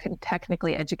ways that you can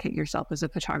technically educate yourself as a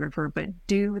photographer, but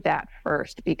do that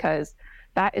first, because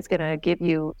that is going to give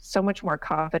you so much more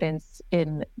confidence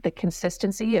in the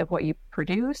consistency of what you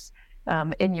produce,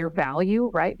 in your value,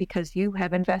 right? Because you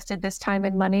have invested this time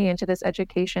and money into this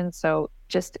education. So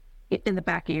just in the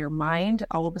back of your mind,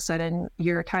 all of a sudden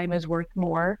your time is worth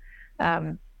more.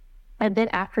 And then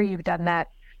after you've done that,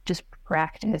 just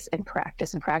practice and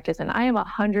practice and practice. And I am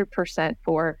 100%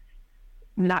 for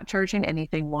not charging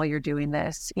anything while you're doing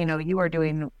this. You are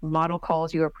doing model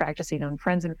calls, you are practicing on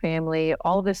friends and family.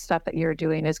 All of this stuff that you're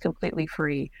doing is completely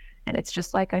free. And it's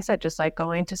just like I said, just like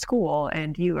going to school,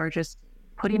 and you are just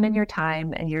putting in your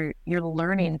time, and you're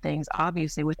learning things,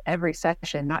 obviously, with every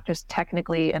session, not just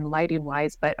technically and lighting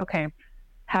wise, but okay,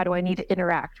 how do I need to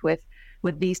interact with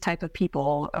these type of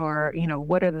people, or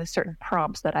what are the certain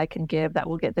prompts that I can give that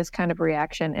will get this kind of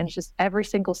reaction? And it's just every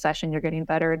single session you're getting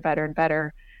better and better and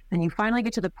better. And you finally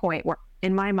get to the point where,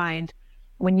 in my mind,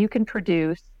 when you can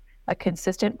produce a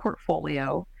consistent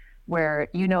portfolio where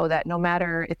that no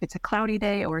matter if it's a cloudy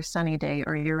day or a sunny day,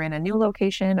 or you're in a new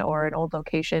location or an old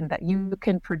location, that you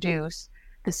can produce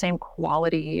the same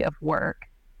quality of work,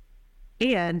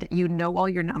 and all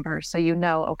your numbers. So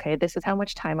okay, this is how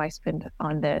much time I spend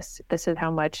on this. This is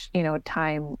how much,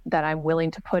 time that I'm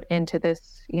willing to put into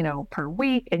this, per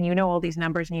week. And all these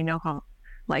numbers, and how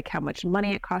much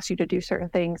money it costs you to do certain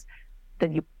things.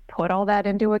 Then you put all that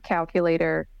into a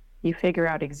calculator, you figure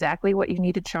out exactly what you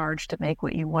need to charge to make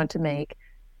what you want to make.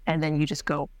 And then you just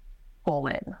go, all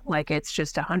in. Like it's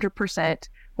just 100%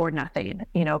 or nothing,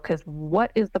 you know, because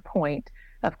what is the point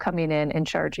of coming in and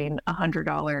charging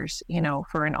 $100, you know,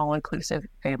 for an all-inclusive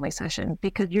family session?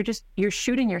 Because you're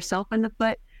shooting yourself in the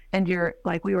foot, and you're,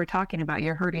 like we were talking about,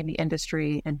 you're hurting the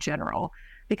industry in general.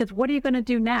 Because what are you going to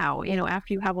do now? You know,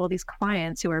 after you have all these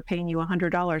clients who are paying you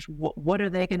 $100, what are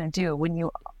they going to do when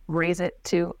you raise it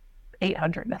to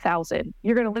 800, 1,000?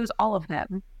 You're going to lose all of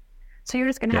them. So you're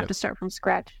just going to have to start from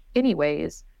scratch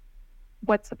anyways.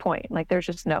 What's the point? Like, there's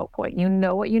just no point. You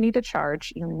know what you need to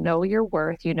charge. You know your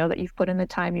worth. You know that you've put in the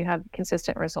time. You have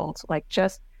consistent results. Like,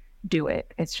 just do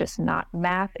it. It's just not,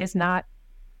 math is not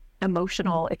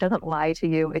emotional. It doesn't lie to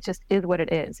you. It just is what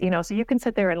it is. You know, so you can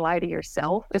sit there and lie to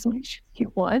yourself as much as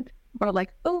you want, or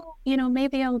like, oh, you know,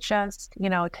 maybe I'll just, you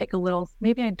know, take a little,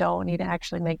 maybe I don't need to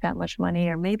actually make that much money,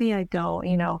 or maybe I don't,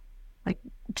 you know, like,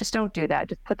 just don't do that.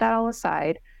 Just put that all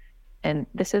aside. And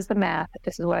this is the math.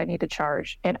 This is what I need to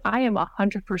charge. And I am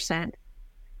 100%.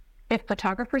 If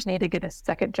photographers need to get a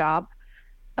second job,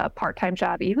 a part-time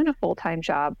job, even a full-time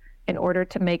job, in order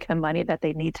to make the money that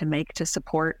they need to make to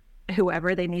support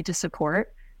whoever they need to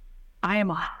support, I am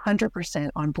 100%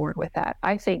 on board with that.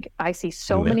 I think I see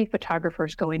so many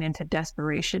photographers going into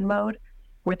desperation mode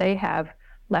where they have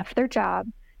left their job,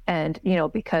 and, you know,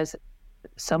 because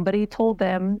somebody told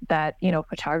them that, you know,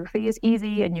 photography is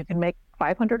easy and you can make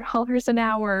 $500 an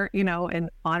hour, you know, and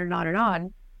on and on and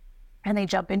on. And they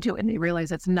jump into it and they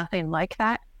realize it's nothing like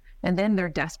that. And then they're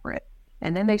desperate.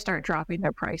 And then they start dropping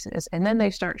their prices. And then they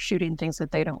start shooting things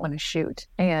that they don't want to shoot.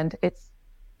 And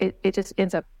it just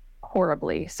ends up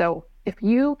horribly. So if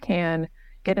you can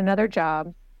get another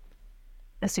job,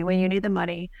 assuming you need the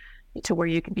money to where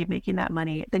you can be making that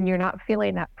money, then you're not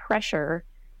feeling that pressure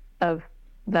of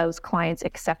those clients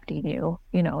accepting you.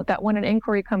 You know, that when an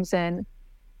inquiry comes in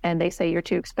and they say you're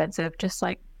too expensive, just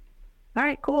like, all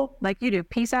right, cool. Like you do,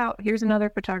 peace out. Here's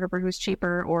another photographer who's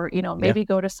cheaper, or, you know, maybe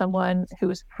go to someone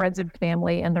who's friends and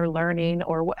family and they're learning,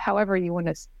 or however you want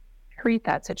to treat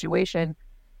that situation.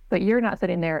 But you're not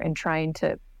sitting there and trying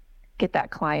to get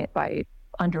that client by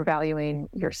undervaluing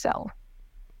yourself.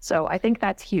 So I think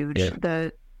that's huge.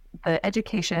 The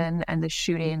education and the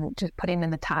shooting, just putting in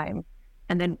the time.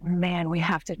 And then, man, we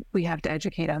have to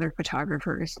educate other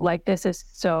photographers. Like, this is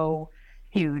so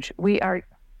huge.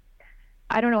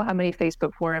 I don't know how many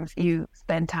Facebook forums you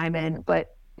spend time in,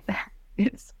 but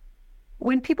it's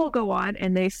when people go on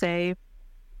and they say,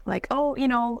 like, oh, you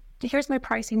know, here's my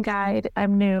pricing guide,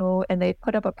 I'm new, and they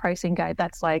put up a pricing guide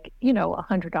that's like, you know,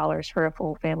 $100 for a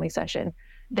full family session.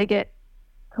 They get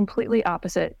completely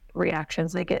opposite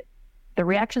reactions. They get the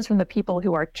reactions from the people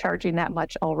who are charging that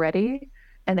much already,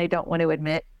 and they don't want to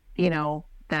admit, you know,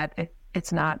 that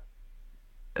it's not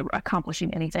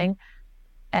accomplishing anything.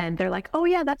 And they're like, oh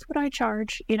yeah, that's what I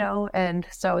charge, you know, and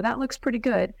so that looks pretty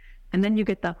good. And then you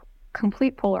get the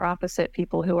complete polar opposite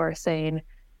people who are saying,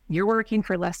 you're working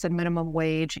for less than minimum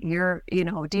wage, you're, you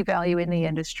know, devaluing the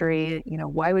industry, you know,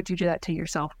 why would you do that to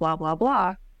yourself, blah, blah,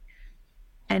 blah.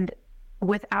 And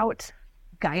without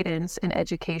guidance and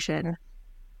education,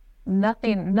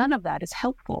 none of that is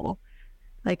helpful.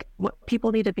 Like, what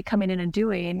people need to be coming in and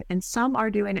doing, and some are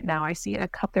doing it now. I see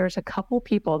there's a couple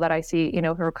people that I see, you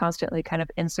know, who are constantly kind of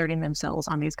inserting themselves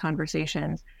on these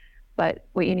conversations. But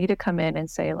what you need to come in and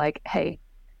say, like, hey,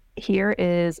 here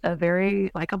is a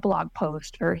blog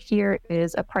post, or here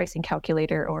is a pricing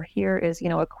calculator, or here is, you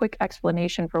know, a quick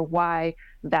explanation for why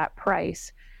that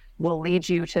price will lead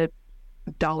you to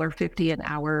 $1.50 an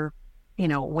hour, you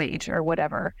know, wage or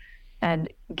whatever. And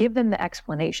give them the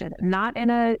explanation, not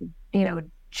in a, you know,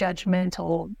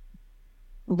 judgmental,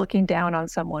 looking down on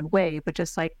someone way, but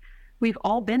just like, we've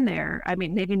all been there. I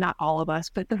mean, maybe not all of us,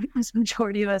 but the vast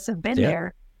majority of us have been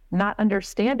there, not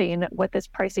understanding what this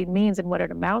pricing means and what it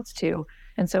amounts to.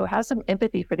 And so have some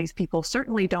empathy for these people.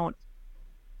 Certainly don't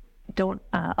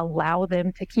allow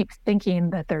them to keep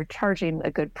thinking that they're charging a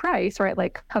good price, right?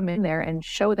 Like, come in there and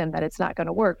show them that it's not going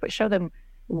to work, but show them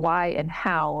why and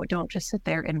how. Don't just sit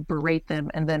there and berate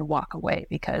them and then walk away,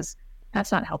 because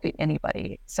that's not helping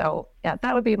anybody. So yeah,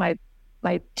 that would be my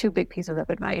two big pieces of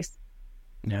advice.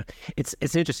 Yeah, it's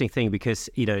an interesting thing, because,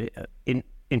 you know,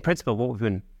 in principle, what we've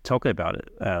been talking about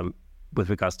with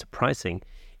regards to pricing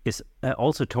is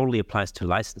also totally applies to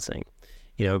licensing.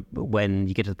 You know, when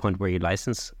you get to the point where you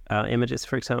license images,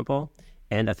 for example,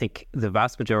 and I think the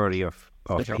vast majority of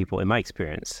people, in my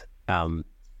experience,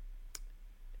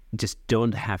 just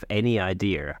don't have any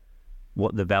idea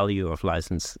what the value of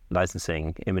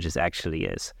licensing images actually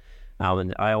is.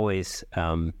 And I always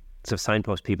sort of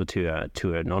signpost people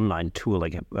to an online tool,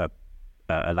 like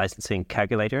a licensing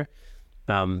calculator.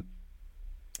 And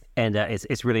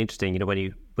it's really interesting, you know, when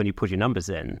you put your numbers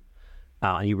in,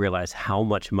 and you realize how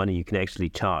much money you can actually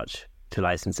charge to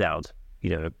license out,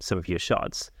 some of your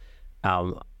shots.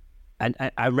 And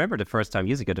I remember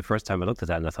years ago, the first time I looked at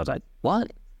that, and I thought,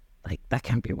 what? Like, that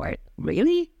can't be right.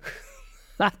 Really?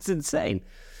 That's insane.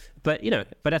 But,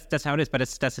 but that's how it is. But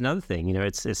that's another thing,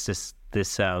 it's just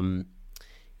this,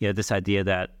 this idea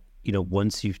that,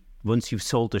 once you've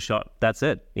sold the shot, that's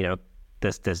it.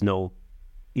 There's no,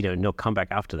 no comeback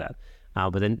after that.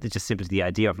 But then it's just simply the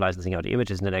idea of licensing out the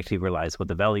images and then actually realize what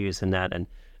the value is in that.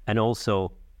 And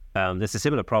also, there's a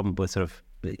similar problem with sort of,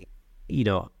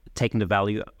 taking the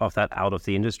value of that out of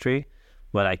the industry,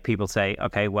 where like people say,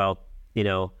 okay, well,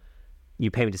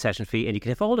 you pay me the session fee and you can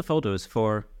have all the photos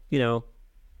for,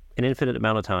 an infinite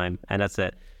amount of time, and that's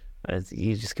it.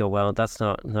 You just go, well, that's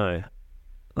not how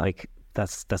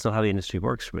the industry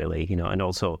works, really, And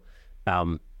also,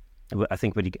 I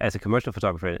think as a commercial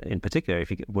photographer in particular,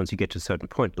 once you get to a certain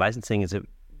point, licensing is a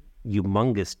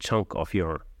humongous chunk of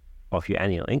your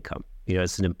annual income.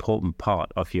 It's an important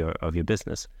part of your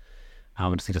business. I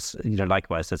think that's,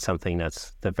 likewise, that's something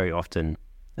that very often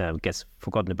gets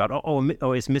forgotten about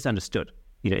or is misunderstood.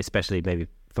 Especially maybe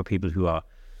for people who are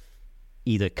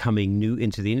either coming new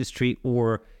into the industry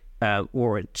or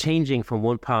changing from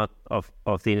one part of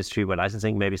the industry where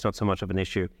licensing maybe it's not so much of an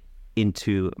issue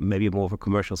into maybe more of a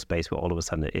commercial space where all of a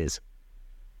sudden it is.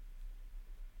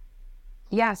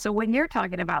 Yeah. So when you're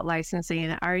talking about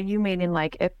licensing, are you meaning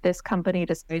like if this company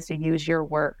decides to use your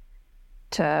work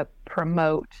to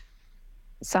promote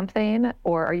something,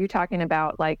 or are you talking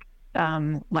about like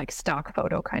stock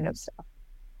photo kind of stuff?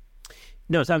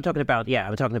 No, so I'm talking about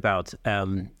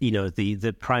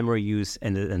the primary use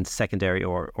and secondary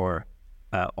or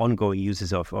ongoing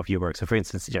uses of your work. So for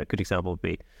instance, a good example would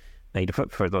be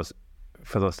for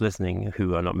those listening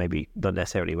who are not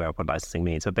necessarily aware of what licensing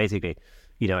means. So basically,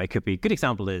 it could be a good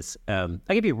example is I'll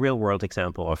give you a real world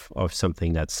example of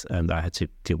something that I had to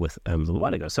deal with a little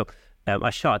while ago. So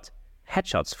I shot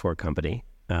headshots for a company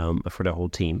for the whole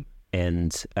team,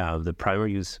 and the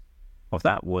primary use of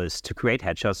that was to create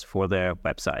headshots for their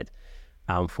website,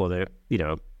 for their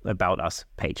about us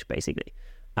page basically,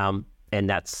 and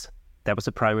that was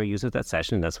the primary use of that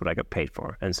session. And that's what I got paid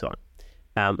for, and so on.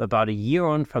 About a year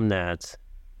on from that,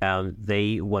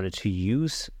 they wanted to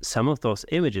use some of those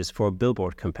images for a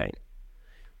billboard campaign,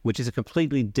 which is a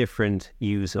completely different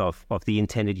use of the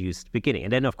intended use at the beginning.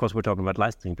 And then, of course, we're talking about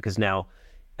licensing, because now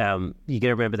you got to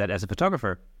remember that as a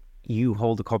photographer, you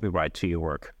hold the copyright to your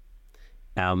work.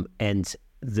 And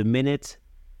the minute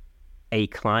a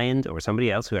client or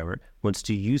somebody else, whoever, wants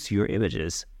to use your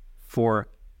images for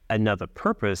another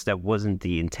purpose that wasn't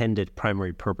the intended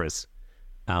primary purpose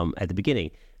at the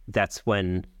beginning, that's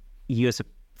when you as a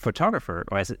photographer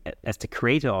or as the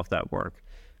creator of that work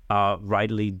are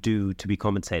rightly due to be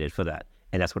compensated for that.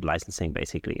 And that's what licensing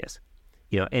basically is.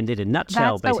 And in a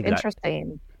nutshell, that's basically. So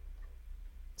interesting.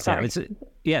 Sorry. So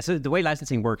the way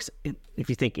licensing works, if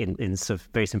you think in sort of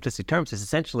very simplistic terms, is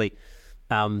essentially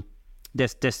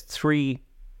there's three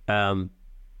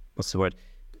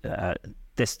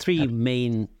there's three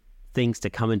main things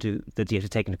that you have to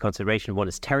take into consideration. One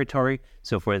is territory.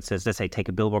 So for instance, let's say take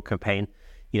a billboard campaign.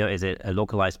 Is it a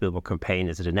localized billboard campaign?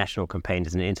 Is it a national campaign?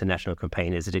 Is it an international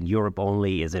campaign? Is it in Europe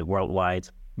only? Is it worldwide?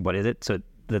 What is it? So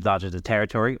the larger the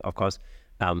territory, of course,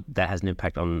 that has an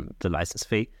impact on the license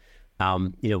fee.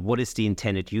 What is the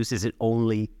intended use? Is it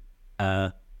only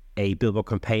a billboard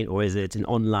campaign, or is it an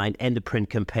online and a print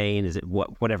campaign? Is it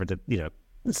whatever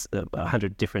it's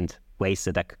 100 different ways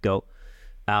that could go.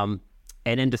 And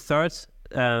then the third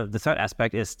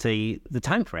aspect is the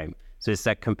time frame. So is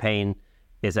that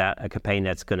a campaign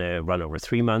that's going to run over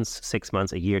 3 months, 6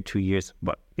 months, a year, 2 years,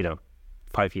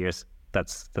 5 years?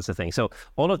 That's the thing. So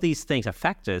all of these things are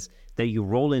factors that you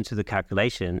roll into the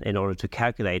calculation in order to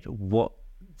calculate what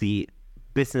the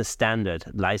business standard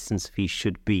license fee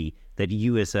should be that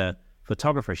you as a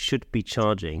photographer should be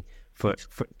charging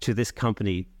to this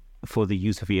company for the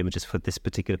use of your images for this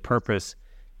particular purpose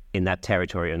in that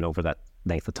territory and over that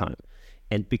length of time.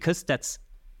 And because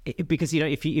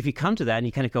if you come to that and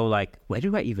you kind of go like, where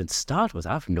do I even start with?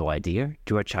 I have no idea.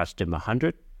 Do I charge them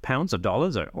 £100 or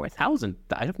dollars or $1,000?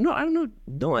 I don't know.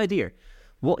 No idea.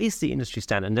 What is the industry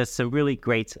standard? And there's some really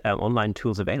great online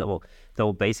tools available that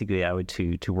will basically allow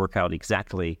you to work out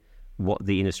exactly what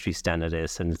the industry standard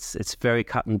is. And it's very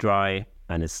cut and dry,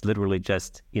 and it's literally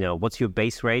just, what's your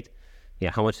base rate?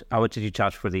 How much did you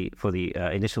charge for the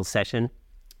initial session?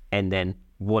 And then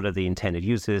what are the intended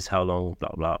uses? How long, blah,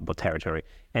 blah, what territory?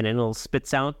 And then it'll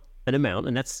spits out an amount,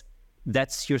 and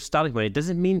that's your starting point. It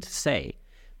doesn't mean to say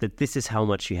that this is how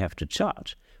much you have to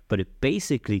charge, but it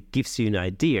basically gives you an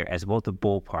idea as what the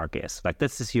ballpark is. Like,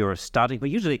 this is your starting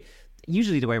point. Usually,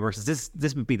 usually the way it works is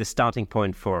this would be the starting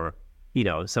point for,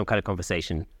 some kind of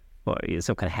conversation or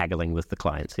some kind of haggling with the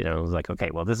clients. It's like, okay,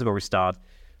 well, this is where we start,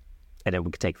 and then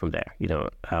we can take from there.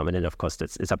 And then of course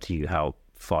it's up to you how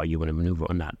far you want to maneuver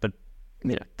on that. But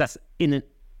that's in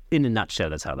a nutshell,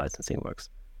 that's how licensing works.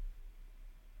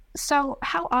 So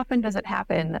how often does it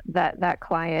happen that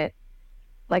client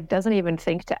doesn't even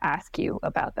think to ask you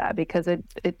about that, because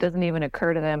it doesn't even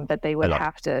occur to them that they would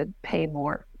have to pay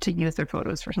more to use their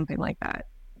photos for something like that?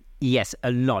 Yes,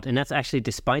 a lot. And that's actually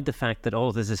despite the fact that all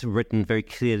of this is written very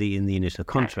clearly in the initial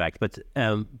contract. But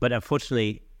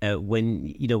unfortunately, when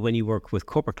you work with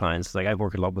corporate clients, like I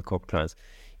work a lot with corporate clients,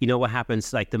 what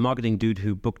happens, like the marketing dude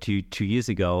who booked you 2 years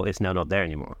ago is now not there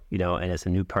anymore, and it's a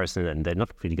new person, and they're not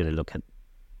really going to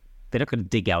they're not going to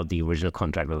dig out the original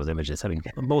contract with those images. I mean,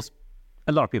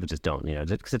 a lot of people just don't,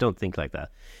 because they don't think like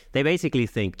that. They basically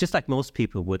think, just like most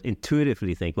people would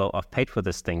intuitively think, well, I've paid for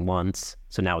this thing once,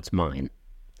 so now it's mine.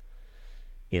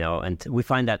 And we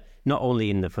find that not only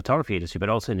in the photography industry, but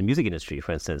also in the music industry,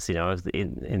 for instance,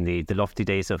 in the lofty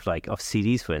days of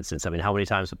CDs, for instance. I mean, how many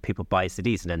times would people buy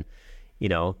CDs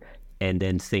and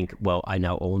then think, well, I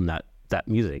now own that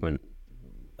music, and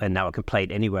now I can play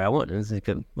it anywhere I want. And it's like,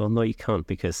 well, no, you can't,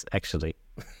 because actually,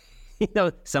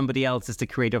 somebody else is the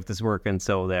creator of this work, and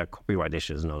so there are copyright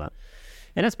issues and all that.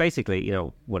 And that's basically,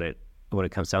 what it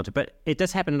comes down to. But it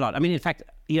does happen a lot. I mean, in fact,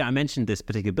 I mentioned this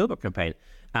particular billboard campaign.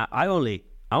 I only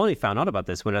found out about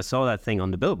this when I saw that thing on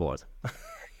the billboard.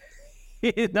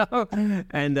 And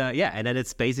and then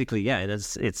it's basically, and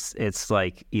it's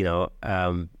like,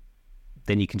 then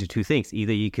you can do two things.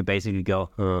 Either you could basically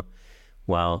go,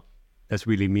 well, that's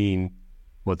really mean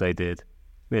what they did,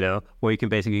 or you can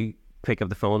basically pick up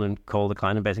the phone and call the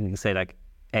client and basically say like,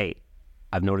 hey,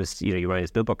 I've noticed, you're running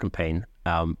this billboard campaign.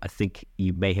 I think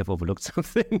you may have overlooked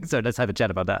something. So let's have a chat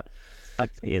about that.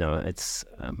 It's,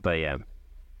 but yeah,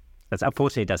 that's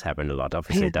unfortunately it does happen a lot.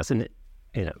 Obviously it doesn't,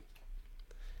 I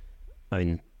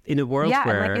mean, in a world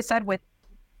where... and like you said,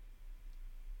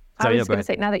 I was going to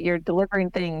say, now that you're delivering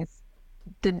things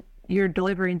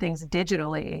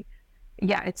digitally,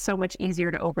 yeah, it's so much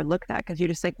easier to overlook that, because you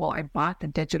just think, well, I bought the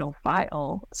digital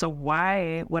file, so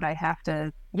why would I have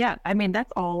to? Yeah, I mean,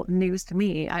 that's all news to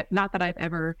me. Not that I've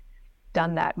ever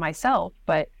done that myself,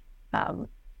 but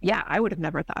I would have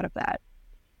never thought of that.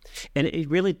 And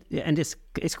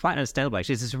it's quite understandable,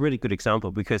 actually. This is a really good example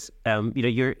because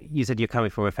you said you're coming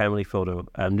from a family photo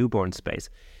newborn space,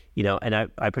 and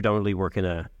I predominantly work in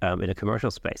a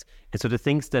commercial space, and so the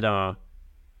things that are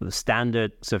the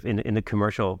standard sort of in the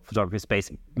commercial photography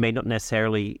space may not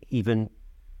necessarily even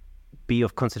be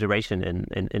of consideration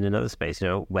in another space.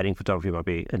 Wedding photography might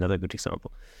be another good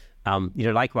example.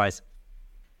 Likewise,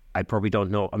 I probably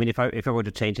don't know. I mean, if I were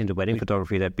to change into wedding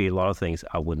photography, there'd be a lot of things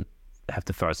I wouldn't have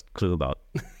the first clue about,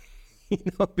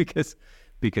 because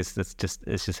it's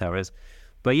just how it is.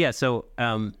 But yeah, so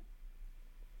I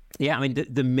mean,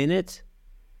 the minute,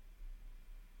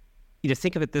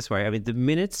 think of it this way. I mean, the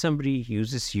minute somebody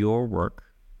uses your work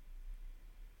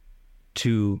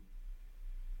to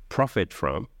profit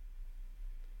from,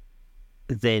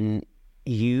 then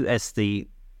you, as the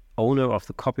owner of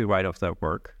the copyright of that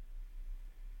work,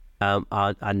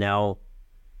 are now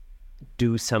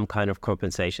due some kind of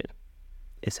compensation,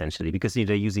 essentially, because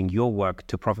they're using your work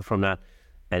to profit from that,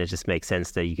 and it just makes sense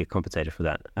that you get compensated for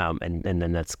that. And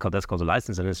then that's called a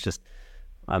license, and it's just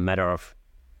a matter of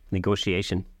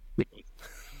negotiation.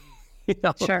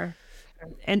 Sure.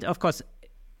 And of course,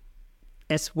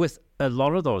 as with a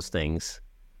lot of those things,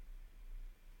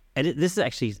 and this is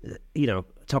actually,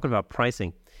 talking about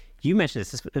pricing, you mentioned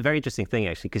this is a very interesting thing,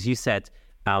 actually, because you said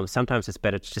sometimes it's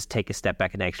better to just take a step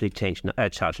back and actually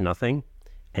charge nothing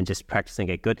and just practice and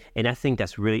get good. And I think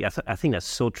that's really, I think that's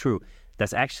so true.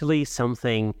 That's actually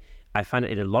something I find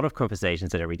in a lot of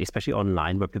conversations that I read, especially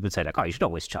online, where people say like, oh, you should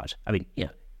always charge. I mean,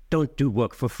 don't do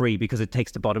work for free because it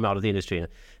takes the bottom out of the industry. And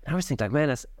I was thinking like, man,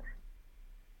 that's,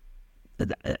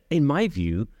 in my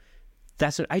view,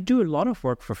 I do a lot of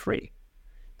work for free.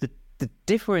 The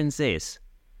difference is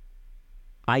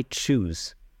I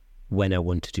choose when I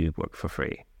want to do work for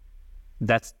free.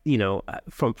 That's,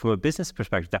 from a business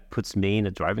perspective, that puts me in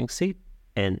a driving seat,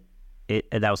 and it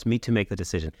allows me to make the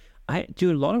decision. I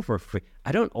do a lot of work for free.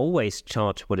 I don't always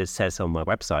charge what it says on my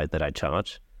website that I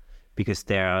charge, because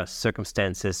there are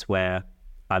circumstances where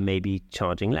I may be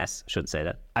charging less. I shouldn't say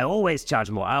that. I always charge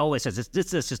more. I always say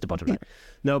this is just the bottom line.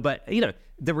 No, but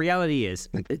the reality is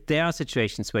there are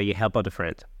situations where you help out a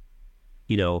friend,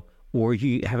 or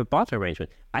you have a barter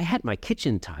arrangement. I had my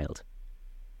kitchen tiled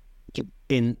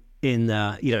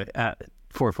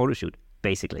for a photo shoot,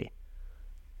 basically.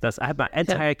 I had my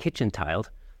entire kitchen tiled,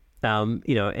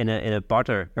 in a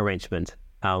barter arrangement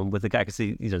with the guy, because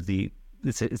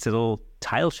it's a little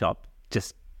tile shop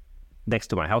just next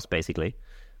to my house, basically,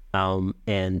 and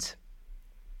we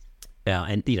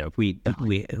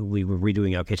were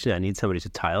redoing our kitchen. I need somebody to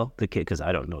tile the kitchen because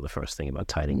I don't know the first thing about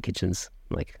tiling kitchens.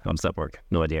 Like, how does that work?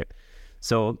 No idea.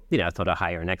 So I thought I'd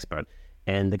hire an expert.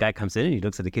 And the guy comes in and he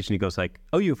looks at the kitchen. He goes like,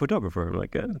 "Oh, you're a photographer?" I'm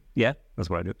like, "Yeah, that's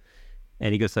what I do."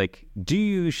 And he goes like, "Do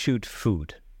you shoot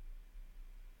food?"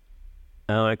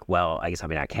 And I'm like, "Well, I guess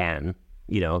I can,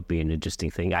 be an interesting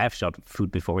thing. I have shot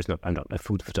food before. I'm not a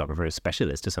food photographer, a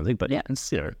specialist or something, but yeah,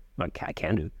 it's I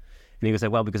can do." And he goes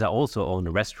like, "Well, because I also own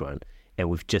a restaurant and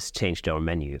we've just changed our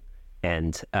menu,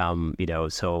 and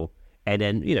so." And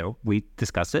then we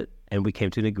discussed it and we came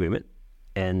to an agreement,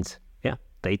 and yeah,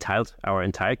 they tiled our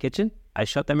entire kitchen. I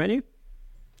shot their menu.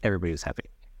 Everybody was happy.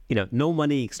 No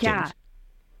money exchange. Yeah.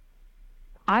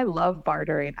 I love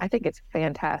bartering. I think it's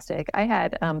fantastic. I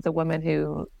had the woman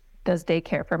who does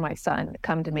daycare for my son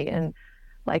come to me and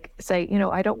say,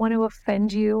 I don't want to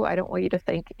offend you. I don't want you to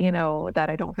think, that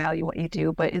I don't value what you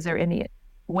do, but is there any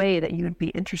way that you would be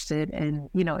interested in,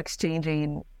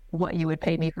 exchanging what you would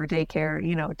pay me for daycare,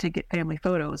 to get family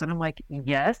photos? And I'm like,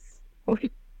 yes,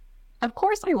 of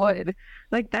course I would.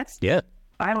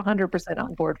 I'm 100%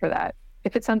 on board for that.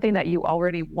 If it's something that you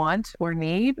already want or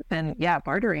need, then yeah,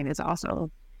 bartering is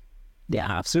awesome. Yeah,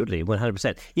 absolutely,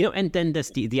 100%. And then there's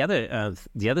the other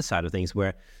side of things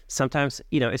where sometimes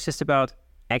it's just about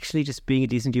actually just being a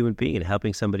decent human being and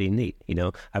helping somebody in need.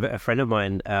 A friend of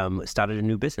mine started a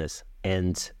new business,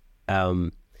 and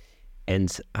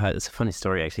it's a funny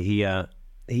story actually. He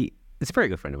it's a very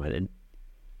good friend of mine, and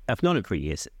I've known him for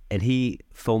years. And he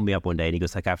phoned me up one day and he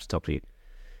goes like, "I have to talk to you.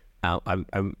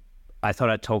 I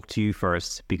thought I'd talk to you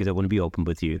first because I want to be open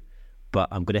with you, but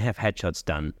I'm going to have headshots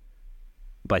done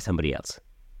by somebody else."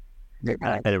 And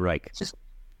I'm like,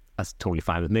 "That's totally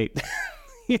fine with me."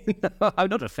 I'm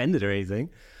not offended or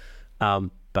anything.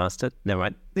 Bastard. Never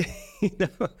mind.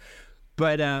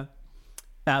 But then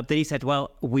he said,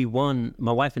 "Well,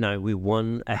 my wife and I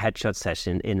won a headshot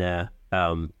session in a,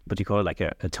 what do you call it? Like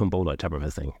a tombola type of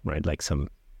a thing, right? Like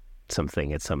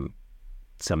something at some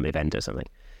event or something.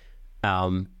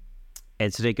 And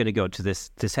so they're going to go to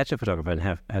this headshot photographer and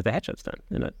have the headshots done."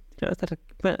 And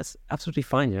that's absolutely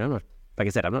fine. I'm not, like I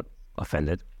said, I'm not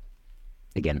offended.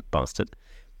 Again, bastard.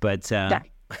 But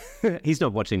he's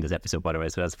not watching this episode, by the way,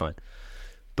 so that's fine.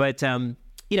 But and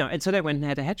so they went and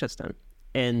had the headshots done.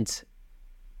 And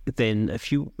then a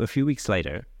few weeks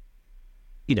later,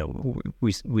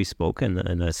 we spoke,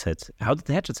 and I said, "How did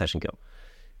the headshot session go?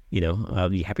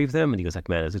 Are you happy with them?" And he goes like,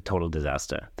 "Man, it's a total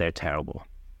disaster. They're terrible.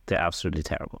 They're absolutely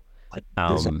terrible."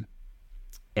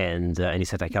 And he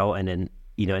said like, "Oh," and then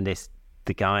and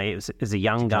the guy, it was a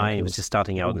young guy, he was just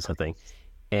starting out and something,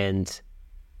 and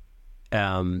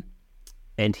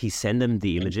he sent them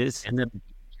the images,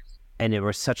 and they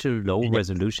were such a low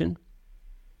resolution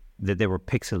that they were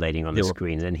pixelating on the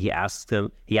screen. And he asked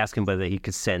him whether he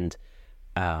could send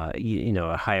a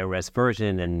higher res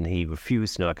version, and he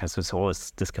refused. So all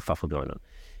this kerfuffle going on.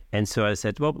 And so I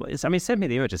said, "Well, send me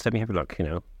the images. Let me have a look.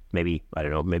 Maybe, I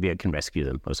don't know, maybe I can rescue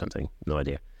them or something. No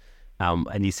idea."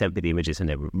 And he sent me the images, and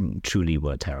they truly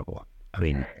were terrible.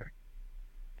 They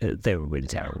were really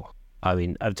terrible.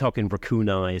 I'm talking raccoon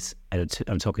eyes, and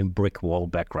I'm talking brick wall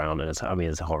background, and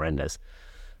it's horrendous.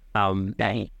 And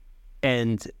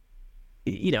and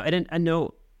then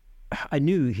I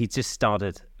knew he just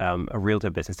started a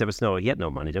realtor business. He had no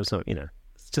money. There was no,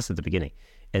 it's just at the beginning.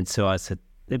 And so I said,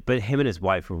 but him and his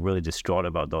wife were really distraught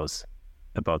about those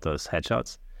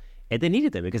headshots. And they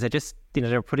needed them because they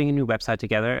were putting a new website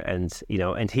together, and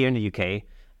here in the UK,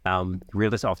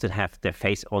 realtors often have their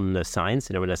face on the signs.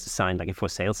 When there's a sign, like a for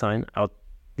sale sign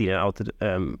outside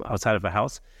of a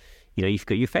house, you've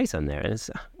got your face on there, and it's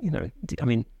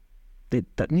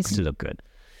that needs to look good.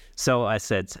 So I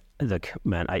said, "Look,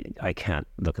 man, I can't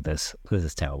look at this. This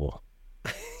is terrible.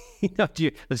 Let's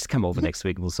just come over next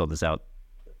week and we'll sort this out."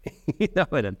 And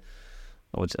then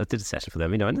I did a session for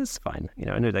them, and it's fine.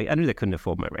 I knew they couldn't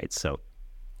afford my rates, so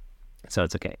it's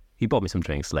okay. He bought me some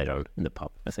drinks later on in the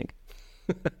pub, I think.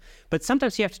 But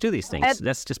sometimes you have to do these things.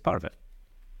 That's just part of it.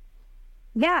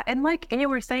 Yeah, and like you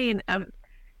were saying,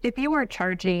 if you are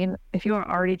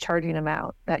already charging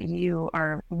amount that you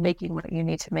are making what you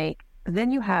need to make,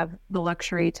 then you have the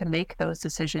luxury to make those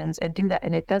decisions and do that,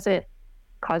 and it doesn't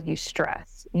cause you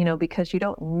stress, because you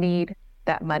don't need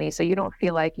that money. So you don't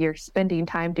feel like you're spending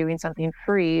time doing something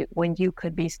free when you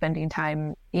could be spending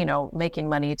time, making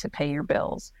money to pay your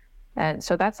bills. And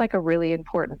so that's like a really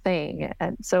important thing.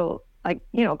 And so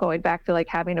going back to like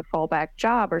having a fallback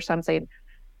job or something,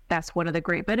 that's one of the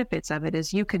great benefits of it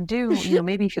is you can do,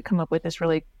 maybe you should come up with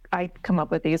I come up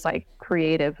with these like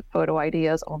creative photo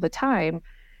ideas all the time.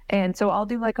 And so I'll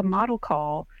do like a model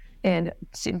call and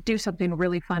do something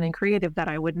really fun and creative that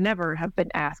I would never have been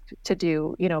asked to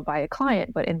do, by a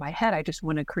client. But in my head, I just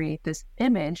want to create this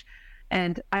image.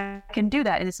 And I can do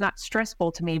that. And it's not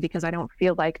stressful to me because I don't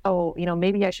feel like,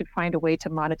 maybe I should find a way to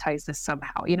monetize this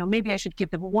somehow. Maybe I should give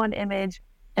them one image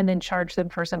and then charge them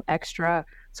for some extra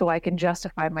so I can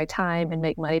justify my time and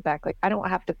make money back. Like, I don't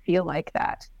have to feel like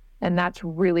that. And that's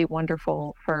really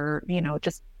wonderful for,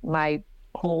 just my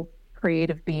whole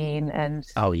creative being and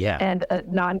and a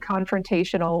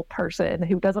non-confrontational person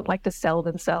who doesn't like to sell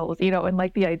themselves, and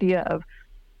like the idea of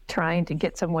trying to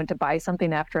get someone to buy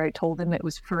something after I told them it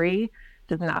was free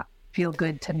does not feel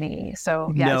good to me.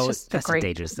 So no, it's just that's a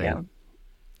dangerous thing.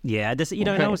 Yeah, this,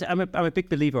 I'm a big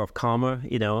believer of karma.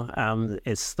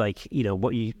 It's like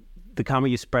the karma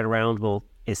you spread around will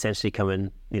essentially come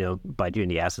in, bite you in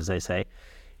the ass, as they say.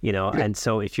 And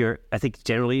so if you're a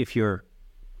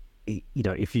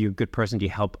good person, you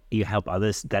help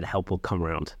others, that help will come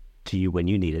around to you when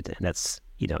you need it. And that's,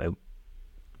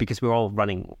 because we're all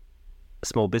running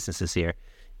small businesses here,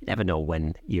 you never know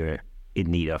when you're in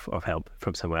need of help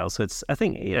from somewhere else. So I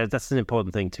think that's an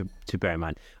important thing to bear in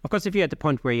mind. Of course, if you're at the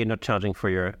point where you're not charging for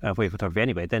your photography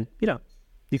anyway, then, you got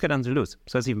nothing to lose.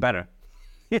 So it's even better.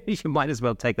 You might as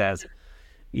well take that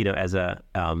as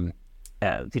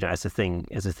a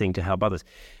thing to help others.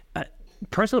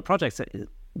 Personal projects,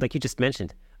 like you just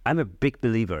mentioned, I'm a big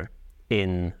believer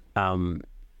in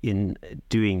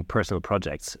doing personal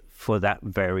projects for that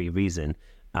very reason.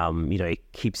 It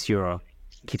keeps your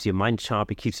mind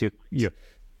sharp. It keeps your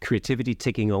creativity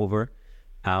ticking over.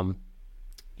 I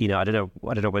don't know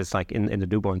what it's like in the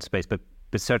newborn space, but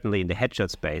certainly in the headshot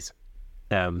space,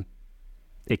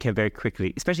 it can very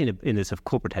quickly, especially in this of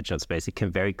corporate headshot space, it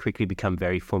can very quickly become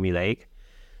very formulaic.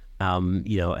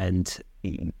 And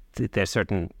there's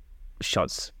certain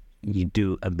shots you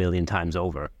do a million times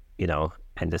over,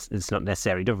 and it's not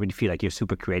necessary. You don't really feel like you're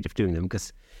super creative doing them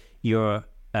because you're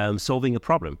solving a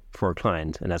problem for a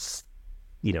client, and that's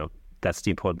the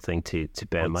important thing to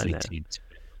bear in mind there.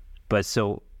 But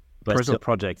personal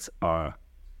projects are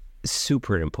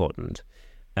super important.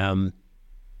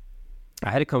 I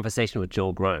had a conversation with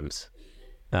Joel Grimes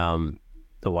a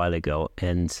while ago,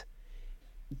 and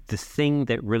the thing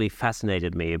that really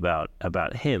fascinated me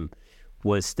about him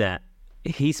was that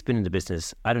he's been in the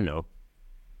business, I don't know,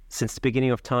 since the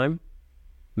beginning of time,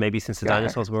 maybe since the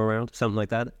dinosaurs were around, something like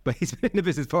that. But he's been in the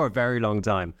business for a very long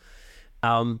time.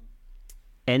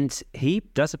 And he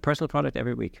does a personal product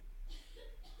every week.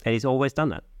 And he's always done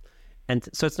that. And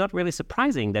so it's not really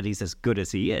surprising that he's as good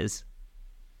as he is,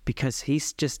 because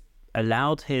he's just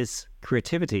allowed his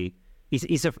creativity. He's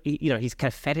kind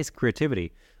of fed his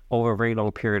creativity over a very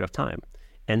long period of time.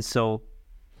 And so,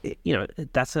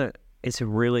 it's a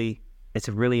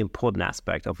really important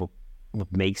aspect of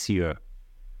what makes you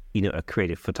a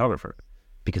creative photographer,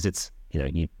 because it's,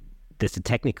 there's the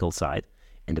technical side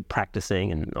and the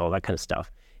practicing and all that kind of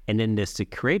stuff. And then there's the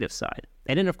creative side.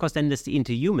 And then, of course, there's the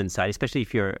interhuman side, especially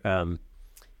if you're,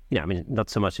 not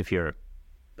so much if you're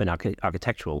an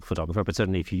architectural photographer, but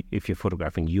certainly if you're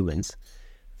photographing humans,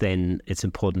 then it's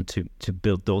important to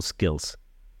build those skills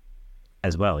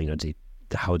as well.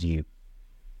 How do you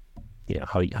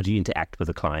interact with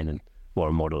a client or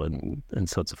a model and so on and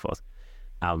so forth.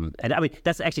 And I mean,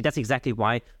 that's exactly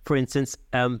why, for instance,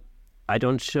 I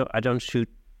don't shoot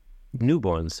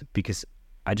newborns, because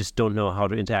I just don't know how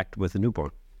to interact with a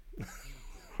newborn.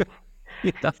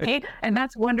 And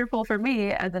that's wonderful for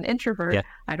me as an introvert. Yeah.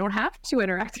 I don't have to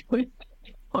interact with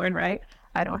newborn, right?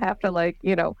 I don't have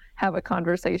to have a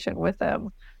conversation with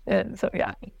them. And so,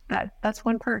 that's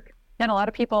one perk. And a lot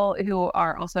of people who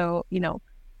are also,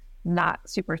 not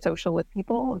super social with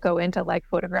people go into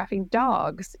photographing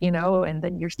dogs, and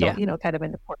then you're still, kind of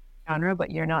in the portrait genre, but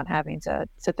you're not having to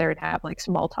sit there and have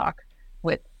small talk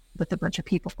with a bunch of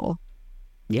people.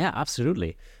 Yeah,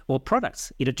 absolutely. Well,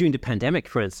 products, during the pandemic,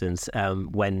 for instance,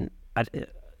 when I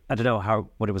don't know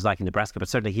what it was like in Nebraska, but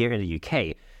certainly here in the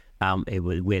UK,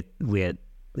 we had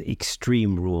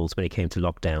extreme rules when it came to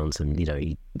lockdowns,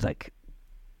 and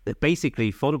basically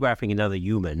photographing another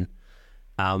human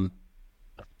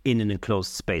in an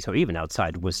enclosed space or even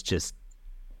outside was just,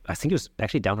 I think it was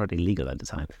actually downright illegal at the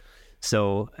time.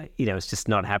 So it's just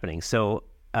not happening. So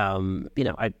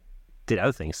I did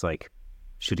other things like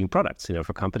shooting products,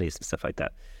 for companies and stuff like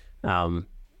that.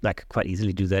 I could quite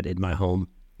easily do that in my home,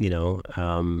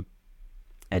 and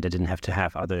I didn't have to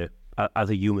have other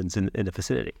humans in the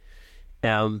vicinity.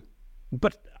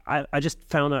 But I just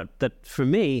found out that for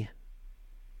me,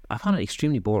 I found it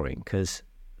extremely boring because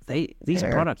these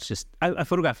products just, I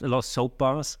photographed a lot of soap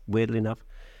bars, weirdly enough.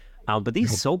 But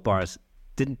these soap bars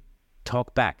didn't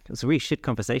talk back. It was a really shit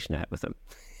conversation I had with them.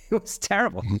 It was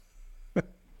terrible.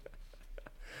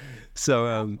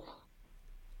 So,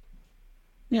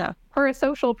 yeah, for a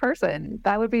social person,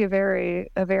 that would be a very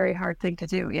hard thing to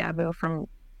do. Yeah, move from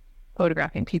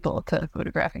photographing people to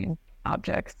photographing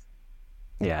objects.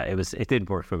 Yeah, it didn't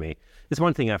work for me. There's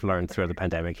one thing I've learned throughout the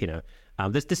pandemic,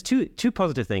 there's two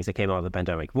positive things that came out of the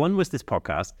pandemic. One was this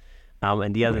podcast,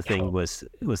 and the other thing was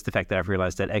the fact that I've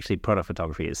realized that actually product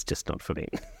photography is just not for me.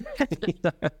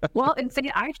 Well, and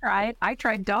see, I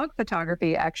tried dog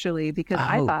photography actually because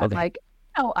I thought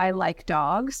I like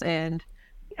dogs, and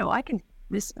I can.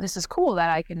 This is cool that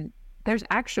I can. There's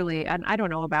actually, and I don't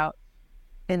know about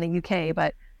in the UK,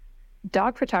 but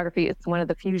dog photography is one of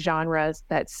the few genres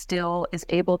that still is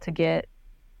able to get.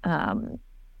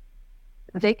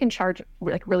 They can charge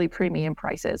like really premium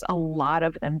prices. A lot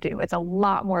of them do. It's a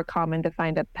lot more common to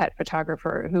find a pet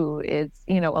photographer who is,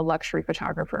 a luxury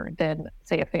photographer than,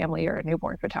 say, a family or a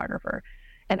newborn photographer.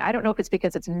 And I don't know if it's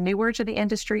because it's newer to the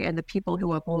industry and the people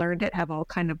who have learned it have all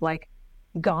kind of like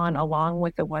gone along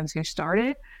with the ones who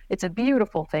started. It's a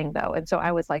beautiful thing, though. And so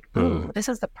I was like, ooh, this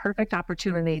is the perfect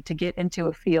opportunity to get into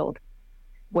a field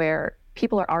where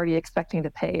people are already expecting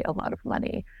to pay a lot of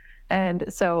money. And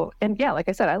so, yeah, like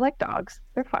I said, I like dogs.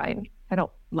 They're fine. I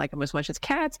don't like them as much as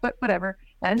cats, but whatever.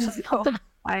 And so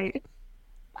I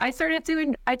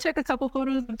took a couple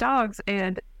photos of dogs,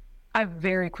 and I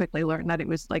very quickly learned that it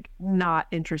was like not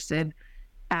interested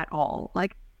at all.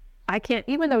 Like I can't,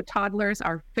 even though toddlers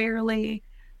are fairly,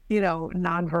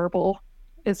 nonverbal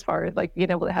as far as like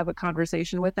being able to have a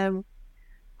conversation with them,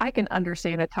 I can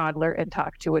understand a toddler and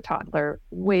talk to a toddler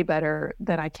way better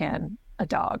than I can a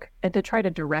dog. And to try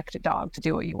to direct a dog to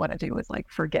do what you want to do is like,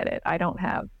 forget it. I don't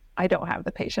have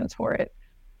the patience for it.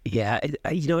 Yeah,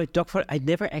 I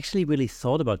never actually really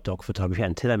thought about dog photography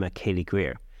until I met Kaylee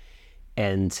Greer,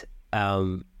 and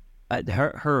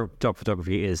her dog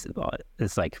photography is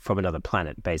it's like from another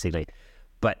planet, basically.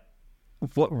 But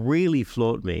what really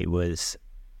floored me was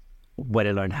when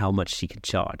I learned how much she could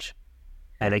charge.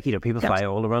 And like, people fly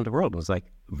all around the world. I was like,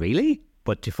 really?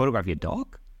 But to photograph your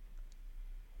dog?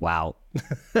 Wow.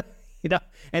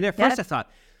 And at first I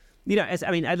thought,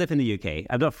 I live in the UK.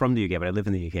 I'm not from the UK, but I live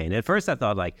in the UK. And at first I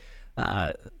thought like,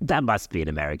 that must be an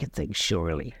American thing,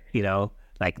 surely,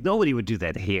 like nobody would do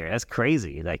that here. That's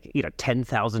crazy. Like,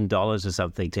 $10,000 or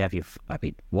something to have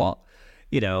what?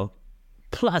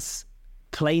 Plus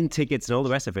plane tickets and all the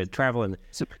rest of it, travel.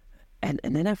 And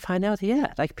then I find out,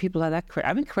 like people are that crazy.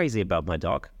 I've been crazy about my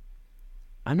dog.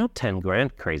 I'm not 10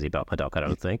 grand crazy about my dog, I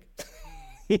don't think.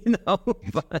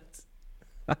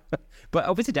 But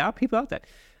obviously there are people out there.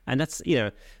 And that's,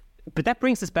 but that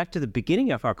brings us back to the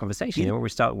beginning of our conversation, where we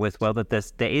start with,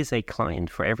 that there is a client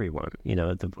for everyone,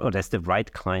 there's the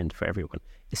right client for everyone.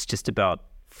 It's just about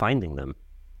finding them.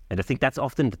 And I think that's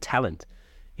often the talent,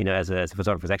 as a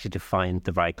photographer, is actually to find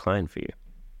the right client for you.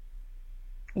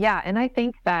 Yeah. And I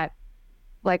think that,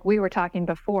 like we were talking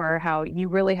before, how you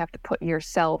really have to put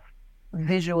yourself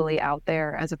visually out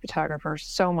there as a photographer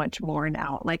so much more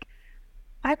now. Like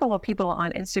I follow people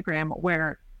on Instagram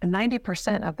where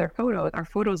 90% of their photos are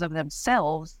photos of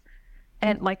themselves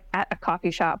and like at a coffee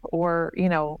shop or,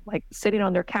 like sitting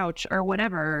on their couch or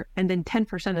whatever. And then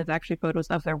 10% is actually photos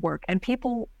of their work, and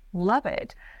people love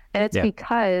it. And it's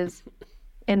because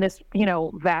in this,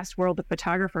 vast world of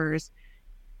photographers,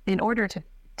 in order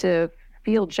to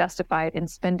feel justified in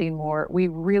spending more, we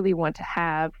really want to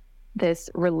have this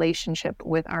relationship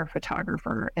with our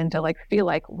photographer and to like feel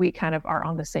like we kind of are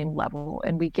on the same level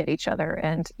and we get each other,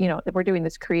 and we're doing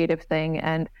this creative thing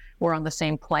and we're on the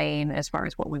same plane as far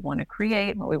as what we want to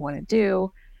create, what we want to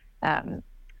do,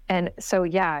 and so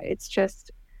it's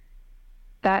just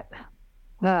that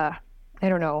I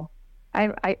don't know,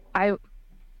 I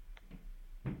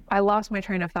lost my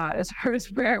train of thought as far as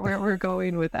where we're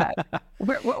going with that.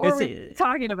 What were we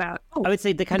talking about? I would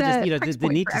say the kind of the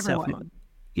need to self.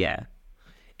 Yeah.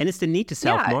 And it's the need to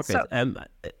self-market. In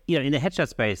the headshot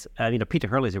space, Peter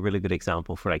Hurley is a really good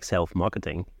example for like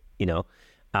self-marketing,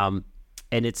 and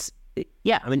it's,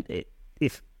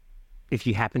 if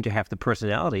you happen to have the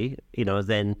personality,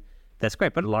 then that's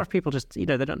great. But a lot of people just,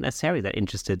 they're not necessarily that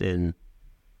interested in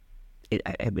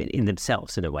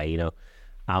themselves in a way,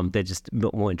 they're just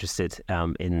more interested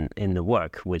in the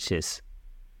work, which is,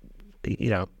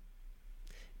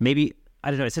 maybe,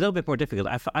 I don't know, it's a little bit more difficult.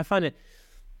 I find it,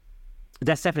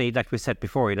 that's definitely, like we said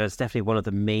before, it's definitely one of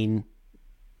the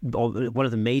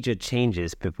major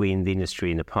changes between the industry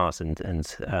in the past and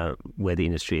where the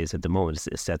industry is at the moment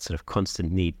is that sort of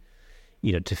constant need,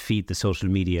 to feed the social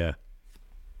media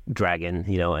dragon,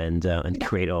 and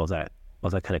create all that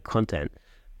kind of content.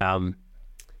 I mean,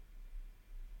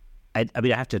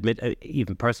 I have to admit,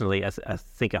 even personally, I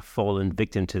think I've fallen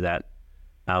victim to that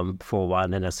for a while,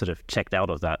 and then I sort of checked out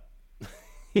of that.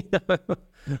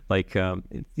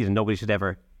 Nobody should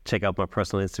ever check out my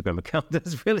personal Instagram account.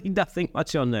 There's really nothing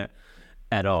much on there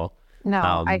at all.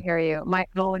 No, I hear you. My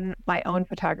own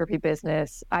photography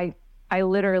business, I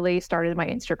literally started my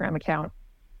Instagram account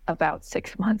about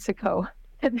 6 months ago,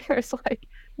 and there's like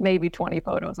maybe 20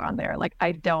 photos on there. Like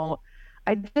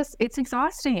it's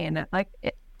exhausting.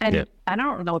 And I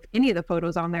don't know if any of the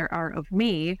photos on there are of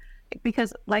me,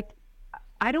 because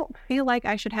I don't feel like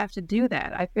I should have to do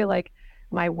that. I feel like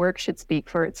my work should speak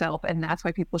for itself, and that's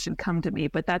why people should come to me.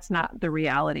 But that's not the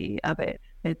reality of it.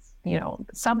 It's,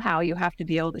 somehow you have to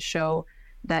be able to show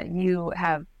that you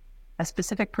have a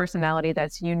specific personality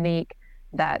that's unique,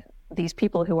 that these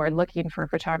people who are looking for a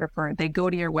photographer, they go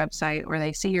to your website or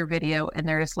they see your video and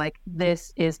they're just like,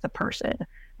 this is the person.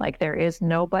 Like, there is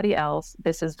nobody else.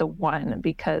 This is the one,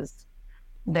 because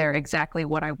they're exactly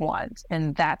what I want.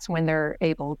 And that's when they're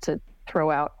able to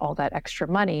throw out all that extra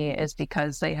money, is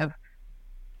because they have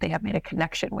made a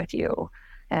connection with you.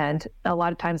 And a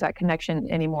lot of times that connection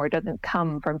anymore doesn't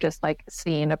come from just like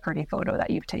seeing a pretty photo that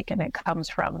you've taken. It comes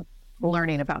from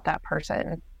learning about that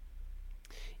person.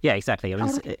 Yeah, exactly. I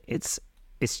mean, it's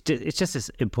just as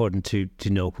important to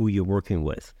know who you're working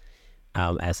with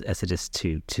as it is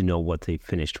to know what the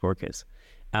finished work is.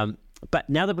 But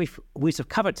now that we've sort of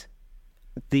covered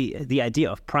the idea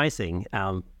of pricing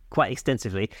quite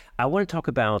extensively, I want to talk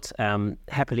about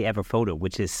Happily Ever Photo,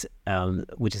 which is an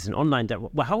online.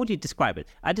 Well, how would you describe it?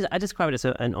 I describe it as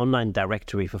an online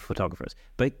directory for photographers.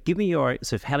 But give me your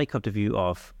sort of helicopter view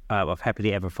of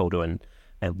Happily Ever Photo and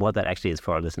what that actually is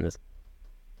for our listeners.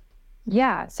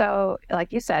 Yeah. So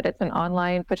like you said, it's an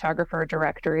online photographer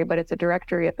directory, but it's a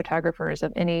directory of photographers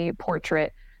of any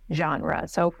portrait genre.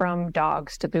 So from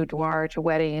dogs to boudoir to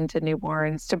wedding to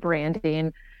newborns to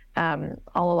branding, all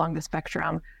along the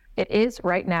spectrum. It is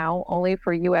right now only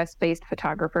for US based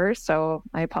photographers. So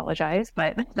I apologize,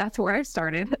 but that's where I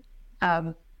started.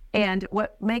 And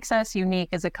what makes us unique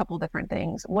is a couple different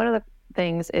things. One of the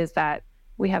things is that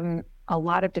we have a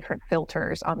lot of different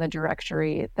filters on the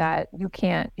directory that you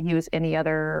can't use any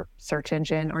other search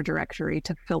engine or directory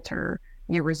to filter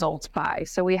your results by.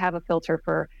 So we have a filter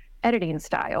for editing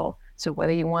style. So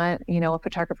whether you want, a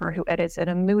photographer who edits in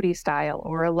a moody style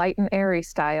or a light and airy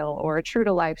style or a true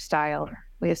to life style,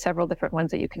 we have several different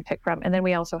ones that you can pick from. And then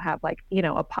we also have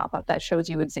a pop-up that shows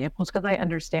you examples, because I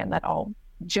understand that all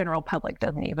general public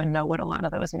doesn't even know what a lot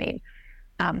of those mean.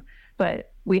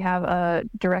 But we have a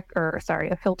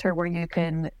filter where you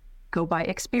can go by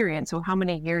experience. So how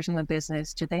many years in the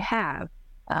business do they have?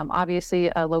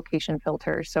 Obviously a location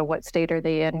filter. So what state are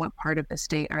they in? What part of the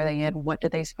state are they in? What do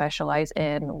they specialize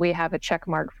in? We have a check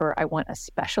mark for I want a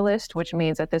specialist, which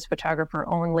means that this photographer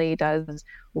only does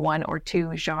 1 or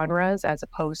 2 genres as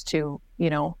opposed to,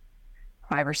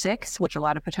 5 or 6, which a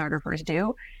lot of photographers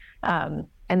do.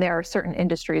 And there are certain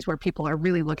industries where people are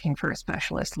really looking for a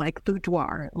specialist, like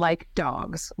boudoir, like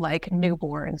dogs, like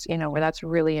newborns, where that's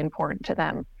really important to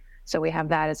them. So we have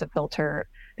that as a filter.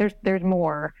 There's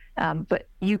more, but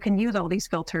you can use all these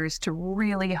filters to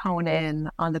really hone in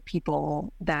on the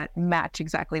people that match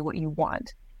exactly what you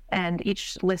want. And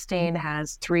each listing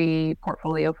has 3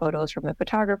 portfolio photos from the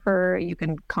photographer. You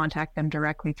can contact them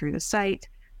directly through the site.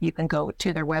 You can go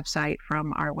to their website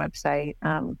from our website.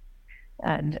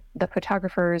 And the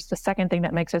photographers, the second thing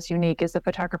that makes us unique is the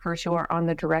photographers who are on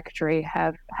the directory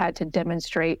have had to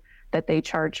demonstrate that they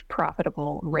charge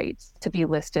profitable rates to be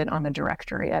listed on the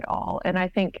directory at all. And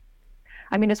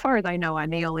as far as I know,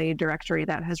 I'm the only directory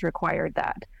that has required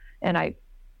that. And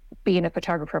being a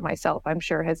photographer myself, I'm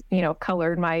sure has,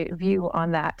 colored my view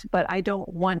on that. But I don't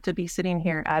want to be sitting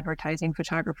here advertising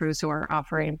photographers who are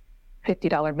offering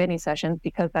 $50 mini sessions,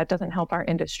 because that doesn't help our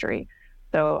industry.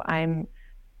 So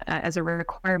as a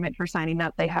requirement for signing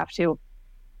up, they have to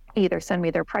either send me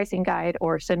their pricing guide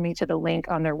or send me to the link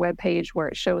on their webpage where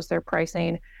it shows their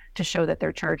pricing, to show that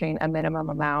they're charging a minimum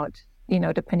amount,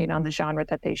 depending on the genre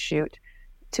that they shoot,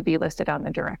 to be listed on the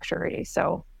directory.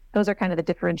 So those are kind of the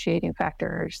differentiating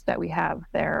factors that we have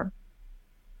there.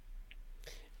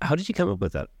 How did you come up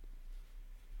with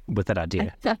that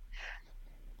idea?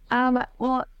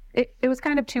 Well, it was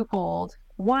kind of twofold.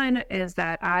 One is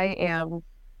that I am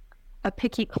a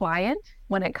picky client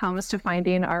when it comes to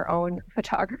finding our own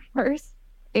photographers.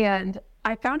 And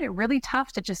I found it really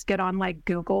tough to just get on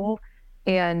Google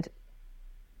and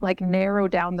narrow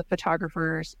down the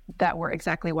photographers that were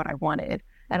exactly what I wanted.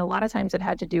 And a lot of times it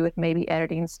had to do with maybe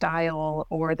editing style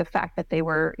or the fact that they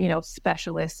were,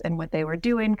 specialists in what they were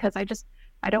doing. Cause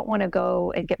I don't want to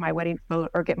go and get my wedding photo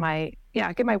or get my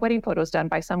wedding photos done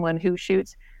by someone who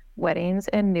shoots weddings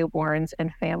and newborns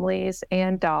and families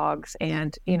and dogs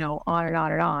and, on and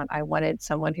on and on. I wanted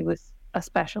someone who was a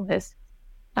specialist.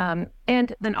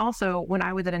 And then also when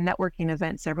I was at a networking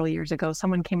event several years ago,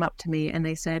 someone came up to me and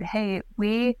they said, "Hey,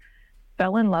 we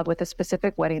fell in love with a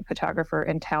specific wedding photographer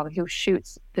in town who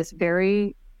shoots this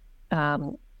very,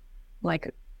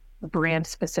 like brand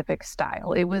specific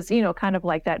style." It was, kind of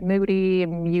like that moody,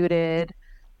 muted,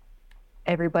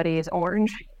 everybody is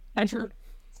orange kind of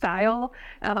style.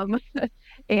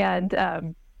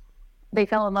 And they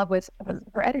fell in love with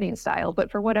her editing style, but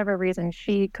for whatever reason,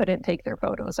 she couldn't take their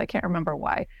photos. I can't remember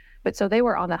why. But so they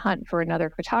were on the hunt for another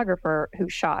photographer who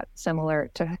shot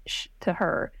similar to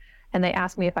her. And they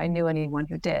asked me if I knew anyone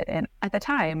who did. And at the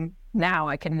time, now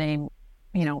I can name,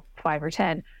 5 or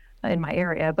 10 in my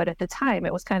area. But at the time,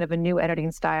 it was kind of a new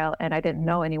editing style and I didn't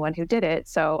know anyone who did it.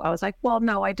 So I was like, well,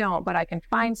 no, I don't, but I can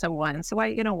find someone. So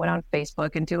I, went on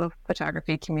Facebook into a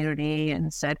photography community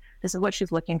and said, this is what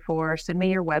she's looking for. Send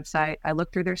me your website. I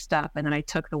looked through their stuff and then I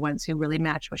took the ones who really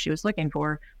matched what she was looking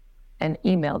for and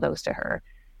emailed those to her,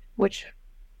 which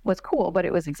was cool, but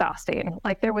it was exhausting.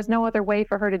 Like there was no other way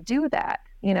for her to do that,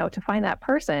 to find that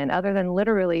person other than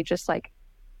literally just like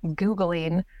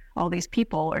Googling all these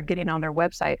people or getting on their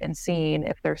website and seeing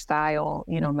if their style,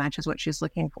 matches what she's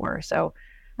looking for. So,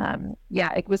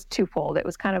 it was twofold. It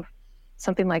was kind of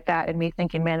something like that and me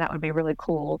thinking, man, that would be really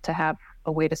cool to have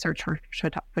a way to search for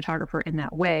photographer in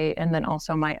that way. And then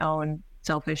also my own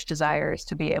selfish desires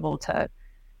to be able to,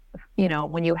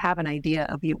 when you have an idea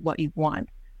of what you want,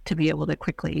 to be able to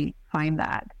quickly find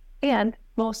that. And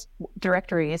most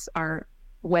directories are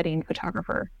wedding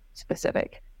photographer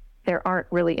specific. There aren't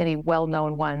really any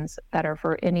well-known ones that are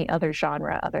for any other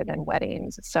genre other than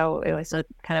weddings. So it was a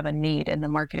kind of a need in the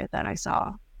market that I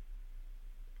saw.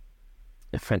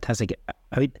 Fantastic.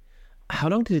 I mean, how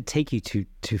long did it take you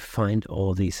to find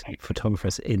all these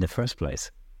photographers in the first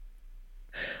place?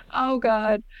 Oh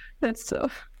God, that's so...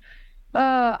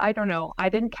 I don't know. I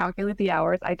didn't calculate the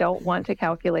hours. I don't want to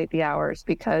calculate the hours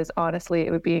because honestly,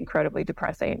 it would be incredibly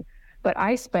depressing. But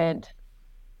I spent,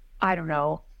 I don't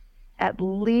know, at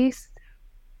least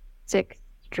 6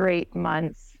 straight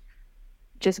months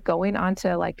just going onto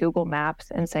like Google Maps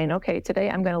and saying, okay, today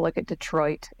I'm going to look at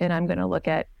Detroit and I'm going to look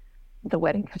at the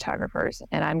wedding photographers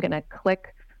and I'm going to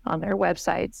click on their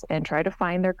websites and try to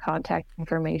find their contact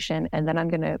information. And then I'm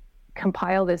going to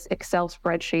compile this Excel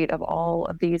spreadsheet of all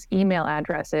of these email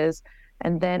addresses.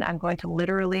 And then I'm going to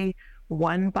literally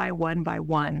one by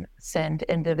one send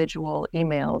individual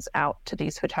emails out to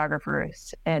these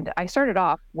photographers. And I started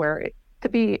off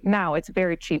now it's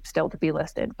very cheap still to be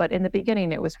listed, but in the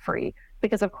beginning it was free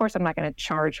because of course I'm not going to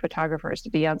charge photographers to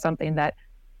be on something that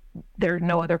there are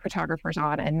no other photographers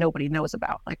on and nobody knows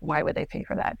about. Like, why would they pay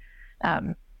for that?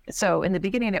 So in the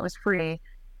beginning it was free.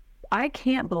 I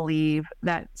can't believe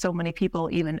that so many people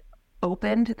even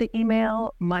opened the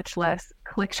email, much less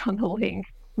clicked on the link,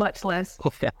 much less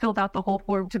filled out the whole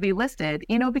form to be listed,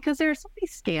 because there's so many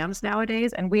scams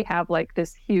nowadays and we have like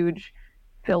this huge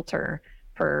filter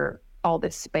for all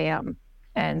this spam.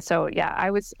 And so,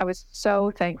 I was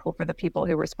so thankful for the people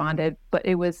who responded, but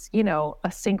it was,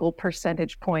 a single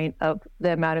percentage point of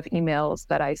the amount of emails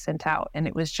that I sent out. And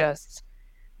it was just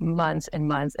months and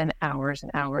months and hours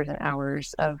and hours and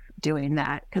hours of doing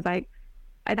that. Cause I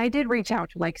did reach out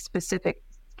to like specific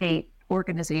state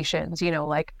organizations,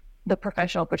 like the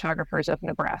Professional Photographers of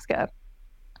Nebraska,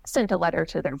 sent a letter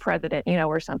to their president,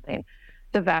 or something.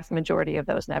 The vast majority of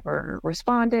those never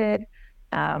responded.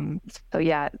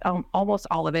 Almost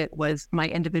all of it was my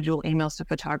individual emails to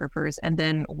photographers and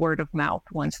then word of mouth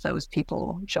once those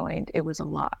people joined. It was a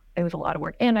lot of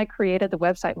work. And I created the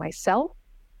website myself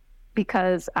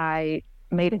because I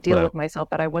made a deal with myself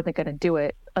that I wasn't going to do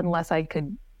it unless I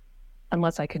could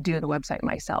do the website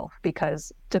myself,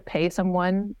 because to pay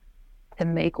someone to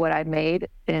make what I made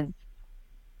is,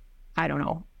 I don't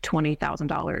know,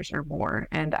 $20,000 or more.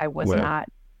 And I was not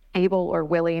able or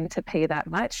willing to pay that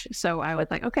much. So I was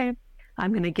like, okay,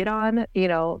 I'm going to get on,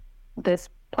 this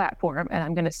platform and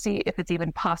I'm going to see if it's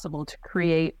even possible to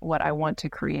create what I want to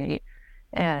create.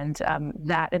 And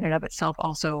that in and of itself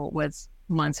also was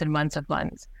months and months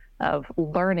of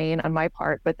learning on my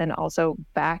part, but then also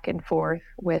back and forth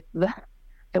with the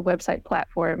website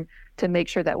platform to make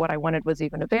sure that what I wanted was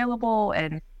even available.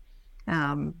 And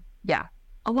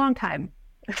a long time.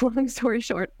 Long story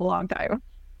short, a long time.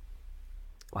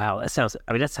 Wow, that sounds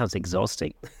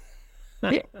exhausting.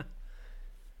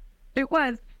 It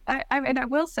was. I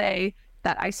will say,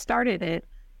 that I started it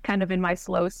kind of in my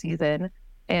slow season,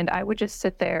 and I would just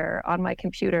sit there on my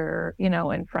computer,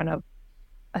 in front of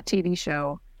a TV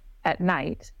show at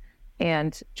night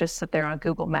and just sit there on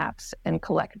Google Maps and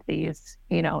collect these,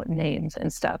 names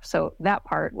and stuff. So that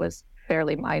part was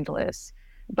fairly mindless,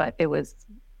 but it was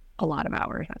a lot of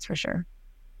hours, that's for sure.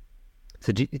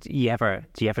 So do you have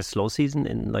a slow season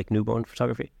in like newborn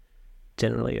photography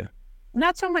generally? Or?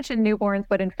 Not so much in newborns,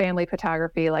 but in family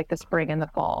photography, like the spring and the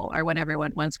fall are when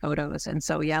everyone wants photos. And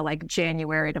so, yeah, like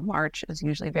January to March is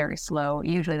usually very slow.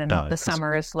 Usually the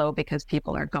summer is slow because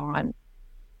people are gone.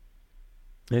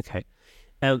 Okay.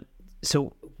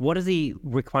 So what are the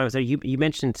requirements there? You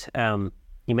mentioned something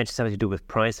to do with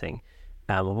pricing.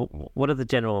 What are the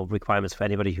general requirements for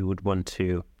anybody who would want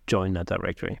to join that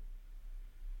directory?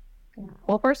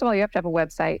 Well, first of all, you have to have a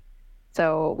website.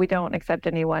 So we don't accept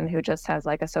anyone who just has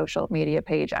like a social media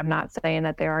page. I'm not saying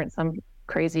that there aren't some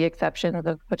crazy exceptions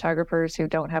of photographers who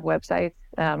don't have websites,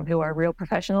 who are real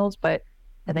professionals, but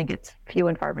I think it's few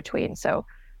and far between. So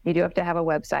you do have to have a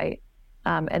website.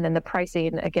 And then the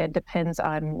pricing, again, depends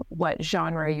on what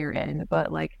genre you're in.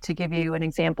 But like to give you an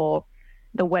example,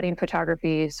 the wedding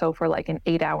photography, so for like an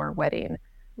 8-hour wedding,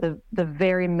 the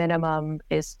very minimum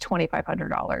is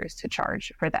 $2,500 to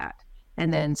charge for that.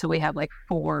 And then so we have like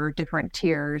 4 different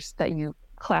tiers that you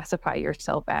classify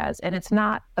yourself as. And it's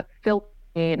not a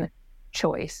filtering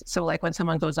choice. So like when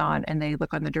someone goes on and they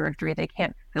look on the directory, they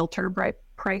can't filter by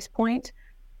price point.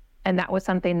 And that was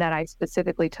something that I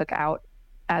specifically took out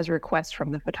as requests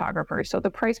from the photographer. So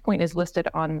the price point is listed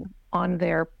on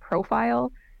their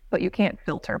profile, but you can't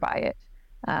filter by it.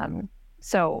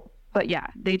 But yeah,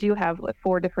 they do have like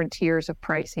 4 different tiers of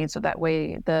pricing. So that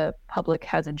way the public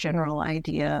has a general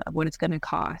idea of what it's going to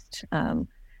cost.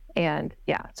 And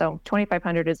yeah, so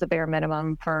 $2,500 is the bare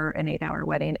minimum for an 8-hour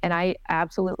wedding. And I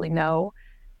absolutely know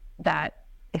that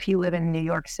if you live in New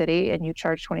York City and you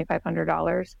charge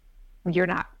 $2,500, you're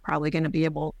not probably going to be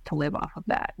able to live off of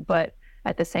that. But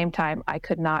at the same time, I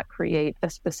could not create a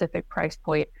specific price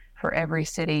point for every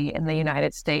city in the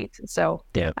United States. So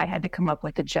I had to come up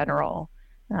with a general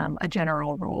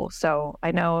rule. So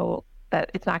I know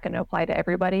that it's not going to apply to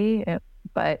everybody,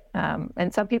 but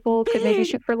and some people could maybe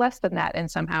shoot for less than that and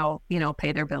somehow,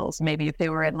 pay their bills. Maybe if they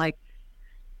were in like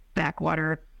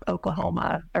backwater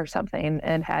Oklahoma or something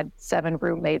and had 7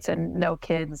 roommates and no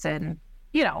kids, and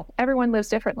everyone lives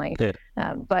differently.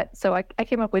 But so I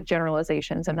came up with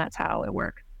generalizations, and that's how it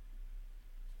worked.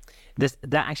 That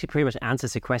actually pretty much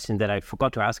answers a question that I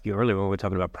forgot to ask you earlier when we were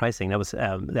talking about pricing. That was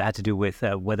that had to do with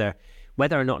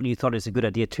whether or not you thought it's a good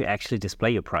idea to actually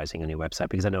display your pricing on your website.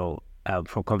 Because I know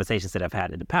from conversations that I've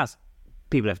had in the past,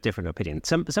 people have different opinions.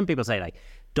 Some people say like,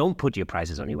 don't put your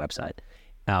prices on your website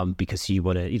because you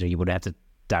want to have a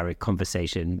direct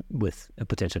conversation with a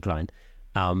potential client.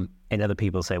 And other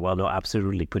people say, well, no,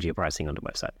 absolutely put your pricing on the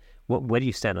website. Where do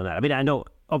you stand on that? I mean, I know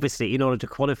obviously in order to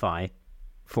qualify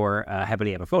for a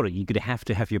happily ever photo, you could have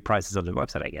to have your prices on the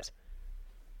website, I guess.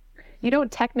 You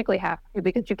don't technically have to,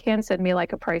 because you can send me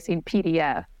like a pricing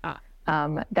PDF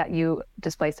that you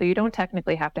display. So you don't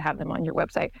technically have to have them on your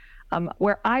website.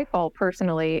 Where I fall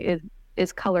personally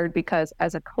is colored, because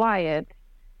as a client,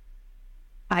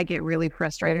 I get really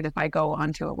frustrated if I go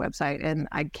onto a website and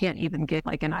I can't even get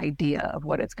like an idea of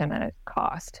what it's going to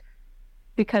cost.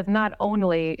 Because not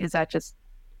only is that just,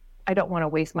 I don't want to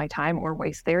waste my time or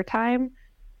waste their time,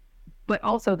 but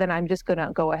also then I'm just going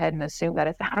to go ahead and assume that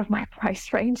it's out of my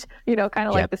price range, kind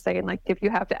of like the saying, like, if you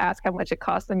have to ask how much it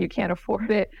costs, then you can't afford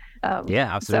it.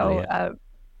 Yeah, absolutely.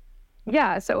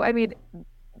 So, I mean,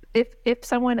 if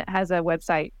someone has a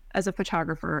website as a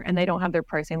photographer and they don't have their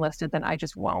pricing listed, then I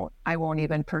won't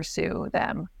even pursue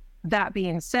them. That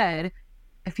being said,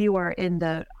 if you are in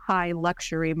the high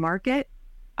luxury market,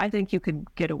 I think you could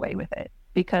get away with it,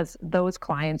 because those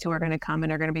clients who are going to come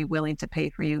and are going to be willing to pay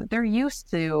for you, they're used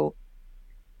to,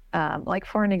 like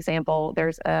for an example,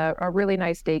 there's a really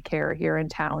nice daycare here in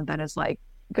town that is like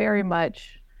very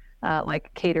much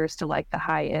like caters to like the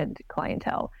high end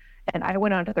clientele. And I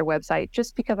went onto their website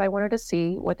just because I wanted to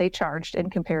see what they charged in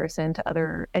comparison to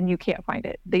other, and you can't find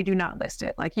it. They do not list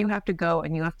it. Like, you have to go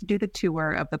and you have to do the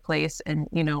tour of the place and,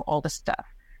 all the stuff.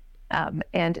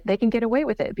 And they can get away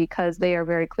with it because they are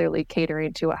very clearly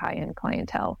catering to a high-end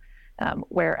clientele.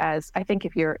 Whereas I think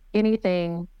if you're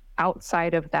anything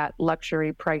outside of that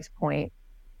luxury price point,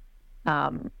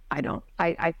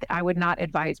 I would not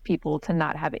advise people to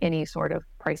not have any sort of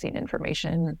pricing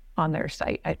information on their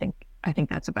site. I think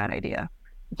that's a bad idea.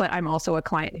 But I'm also a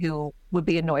client who would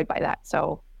be annoyed by that.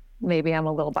 So maybe I'm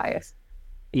a little biased.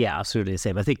 Yeah, absolutely the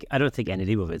same. I don't think any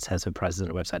Leibovitz has her prices on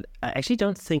her website. I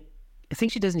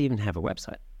think she doesn't even have a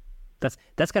website.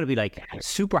 That's got to be like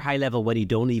super high level when you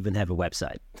don't even have a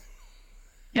website.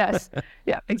 Yes.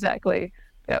 Yeah, exactly.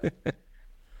 Yep.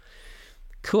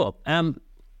 Cool.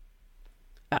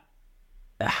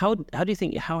 How do you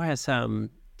think, how has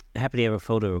Happily Ever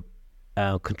Photo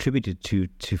contributed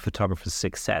to photographers'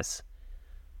 success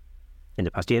in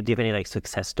the past? Do you have any like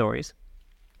success stories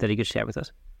that you could share with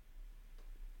us?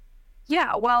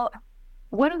 Yeah, well,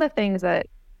 one of the things that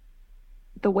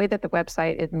the way that the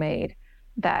website is made,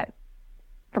 that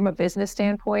from a business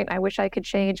standpoint, I wish I could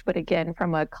change, but again,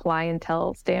 from a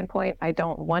clientele standpoint, I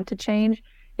don't want to change,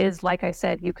 is like I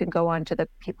said, you can go onto the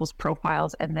people's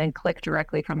profiles and then click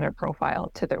directly from their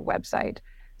profile to their website.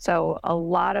 So a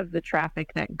lot of the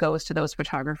traffic that goes to those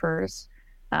photographers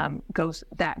goes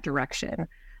that direction.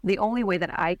 The only way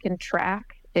that I can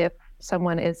track if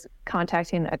someone is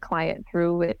contacting a client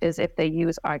through it is if they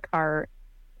use our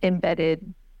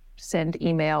embedded send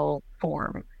email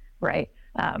form, right?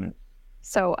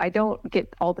 So I don't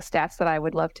get all the stats that I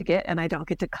would love to get, and I don't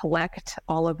get to collect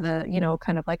all of the,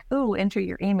 kind of like, oh, enter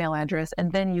your email address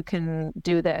and then you can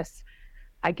do this.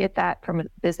 I get that from a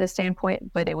business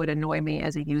standpoint, but it would annoy me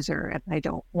as a user, and I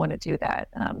don't want to do that.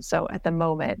 So at the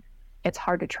moment, it's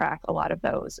hard to track a lot of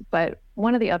those. But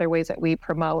one of the other ways that we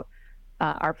promote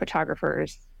our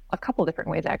photographers, a couple different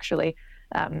ways actually.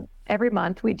 Every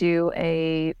month we do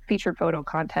a featured photo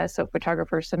contest. So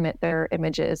photographers submit their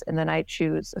images and then I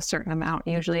choose a certain amount,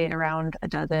 usually around a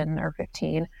dozen or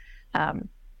 15.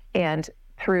 And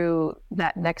through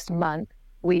that next month,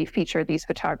 we feature these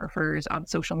photographers on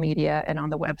social media and on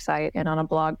the website and on a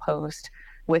blog post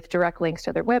with direct links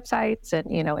to their websites and,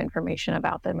 information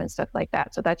about them and stuff like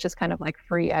that. So that's just kind of like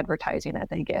free advertising that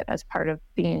they get as part of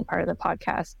being part of the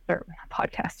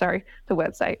the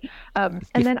website.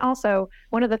 And then also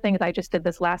one of the things I just did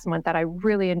this last month that I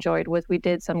really enjoyed was we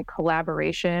did some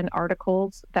collaboration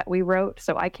articles that we wrote.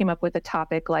 So I came up with a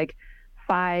topic like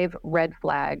 5 red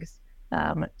flags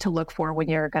to look for when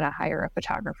you're going to hire a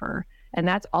photographer. And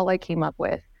that's all I came up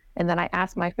with. And then I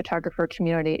asked my photographer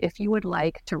community, if you would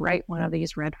like to write one of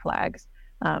these red flags,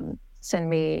 send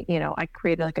me, I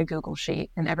created like a Google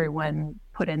sheet and everyone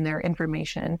put in their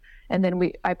information. And then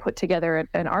I put together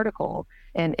an article,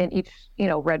 and in each,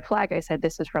 red flag, I said,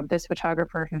 this is from this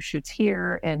photographer who shoots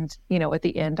here. And, at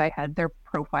the end, I had their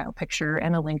profile picture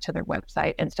and a link to their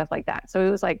website and stuff like that. So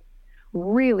it was like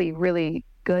really, really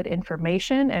good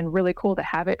information and really cool to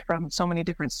have it from so many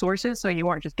different sources. So you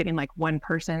aren't just getting like one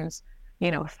person's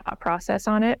thought process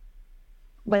on it.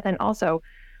 But then also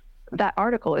that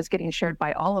article is getting shared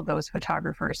by all of those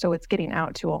photographers. So it's getting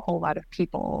out to a whole lot of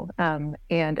people. And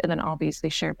then obviously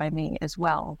shared by me as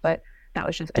well. But that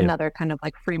was just another kind of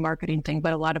like free marketing thing,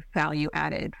 but a lot of value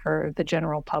added for the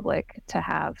general public to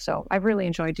have. So I've really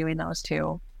enjoyed doing those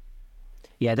too.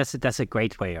 Yeah, that's a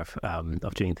great way of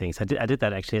doing things. I did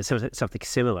that actually. So something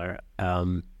similar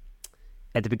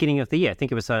at the beginning of the year. I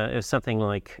think it was something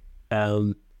like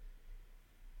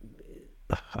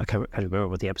I can't remember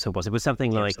what the episode was. It was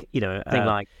something like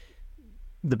like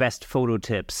the best photo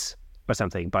tips or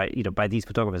something by these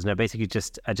photographers. And I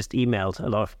just emailed a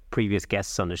lot of previous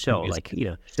guests on the show,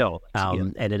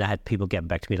 and then I had people getting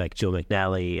back to me like Joe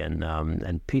McNally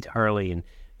and Pete Hurley and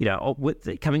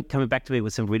coming back to me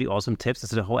with some really awesome tips.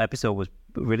 So the whole episode was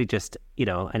really just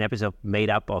an episode made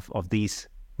up of these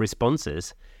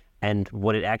responses, and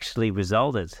what it actually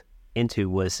resulted into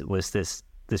was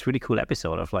this really cool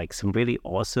episode of like some really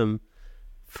awesome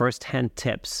first-hand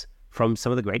tips from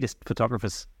some of the greatest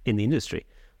photographers in the industry,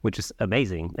 which is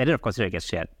amazing. And then of course it gets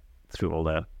shared through all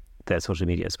their social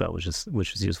media as well, which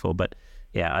is useful. But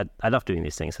yeah, I love doing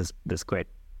these things. That's great.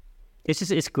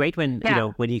 It's great when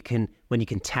when you can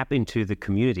tap into the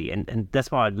community, and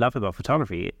that's what I love about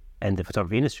photography and the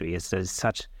photography industry is there's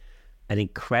such an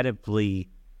incredibly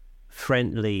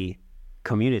friendly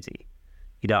community.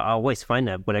 I always find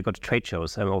that when I go to trade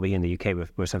shows. I'm over here in the UK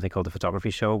with something called the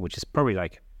Photography Show, which is probably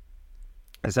like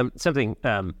something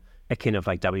akin of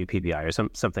like WPBI or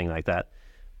something like that.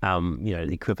 The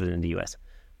equivalent in the US.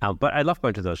 But I love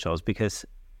going to those shows because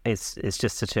it's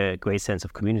just such a great sense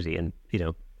of community, and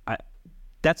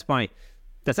that's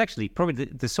actually probably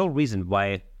the sole reason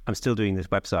why I'm still doing this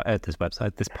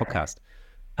podcast.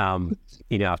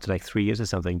 After like 3 years or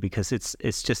something, because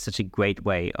it's just such a great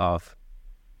way of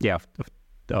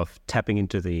tapping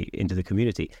into the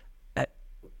community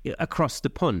across the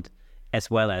pond,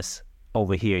 as well as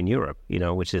over here in Europe,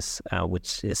 which is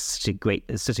such a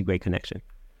great connection.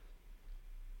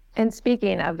 And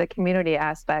speaking of the community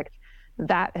aspect,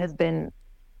 that has been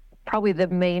probably the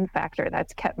main factor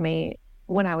that's kept me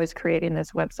when I was creating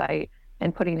this website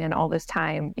and putting in all this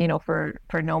time,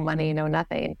 for no money, no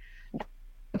nothing.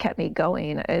 kept me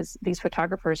going is these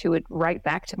photographers who would write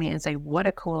back to me and say, what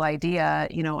a cool idea.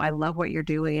 I love what you're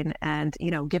doing, and,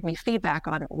 give me feedback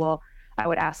on it. Well, I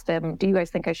would ask them, do you guys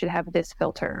think I should have this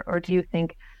filter? Or do you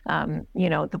think, the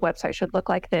website should look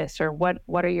like this? Or what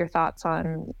are your thoughts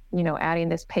on, adding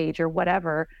this page or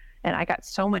whatever? And I got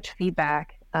so much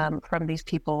feedback from these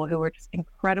people who were just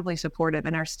incredibly supportive,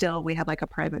 and we have like a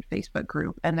private Facebook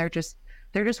group, and they're just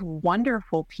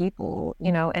wonderful people,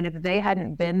 and if they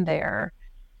hadn't been there,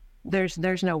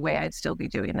 there's no way I'd still be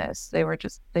doing this.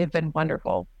 They've been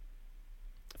wonderful.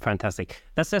 Fantastic.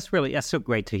 That's so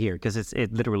great to hear, because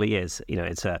it literally is,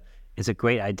 it's a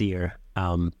great idea,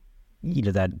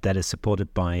 that is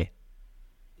supported by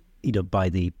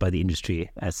the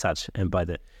industry as such, and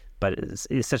but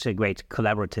it's such a great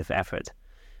collaborative effort.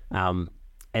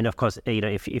 And of course,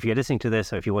 if you're listening to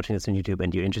this, or if you're watching this on YouTube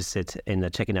and you're interested in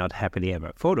checking out Happily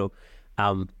Ever Photo,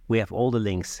 we have all the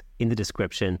links in the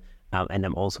description, and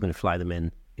I'm also going to fly them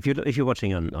in. If you're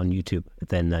watching on YouTube,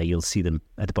 then you'll see them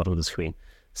at the bottom of the screen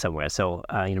somewhere. So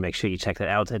make sure you check that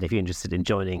out. And if you're interested in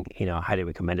joining, I highly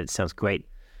recommend it. It sounds great.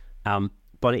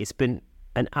 Bonnie, it's been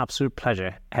an absolute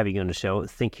pleasure having you on the show.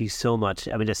 Thank you so much.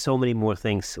 I mean, there's so many more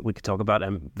things we could talk about.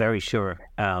 I'm very sure,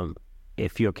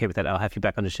 if you're okay with that, I'll have you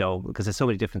back on the show, because there's so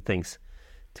many different things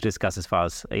to discuss as far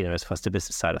as the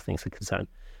business side of things are concerned.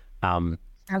 Absolutely.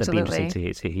 That'd be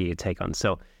interesting to hear your take on.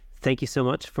 So thank you so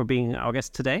much for being our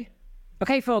guest today.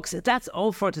 Okay, folks, that's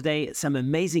all for today. Some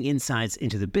amazing insights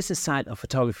into the business side of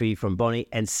photography from Bonnie,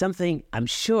 and something I'm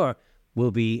sure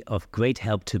will be of great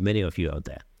help to many of you out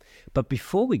there. But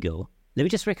before we go, let me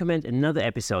just recommend another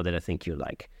episode that I think you'll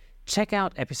like. Check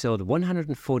out episode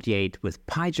 148 with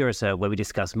Pi Jersa, where we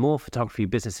discuss more photography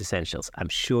business essentials. I'm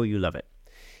sure you love it.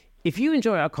 If you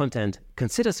enjoy our content,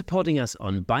 consider supporting us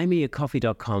on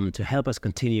buymeacoffee.com to help us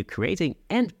continue creating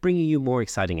and bringing you more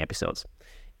exciting episodes.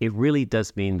 It really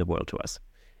does mean the world to us.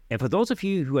 And for those of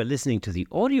you who are listening to the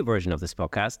audio version of this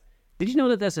podcast, did you know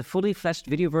that there's a fully fleshed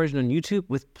video version on YouTube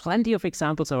with plenty of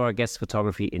examples of our guest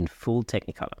photography in full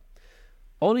Technicolor?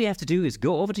 All you have to do is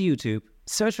go over to YouTube,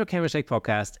 search for Camera Shake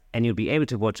Podcast, and you'll be able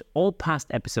to watch all past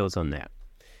episodes on there.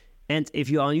 And if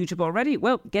you're on YouTube already,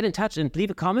 well, get in touch and leave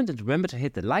a comment, and remember to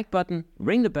hit the like button,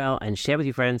 ring the bell, and share with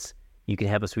your friends. You can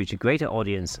help us reach a greater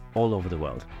audience all over the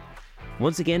world.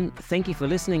 Once again, thank you for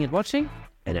listening and watching,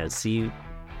 and I'll see you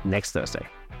next Thursday.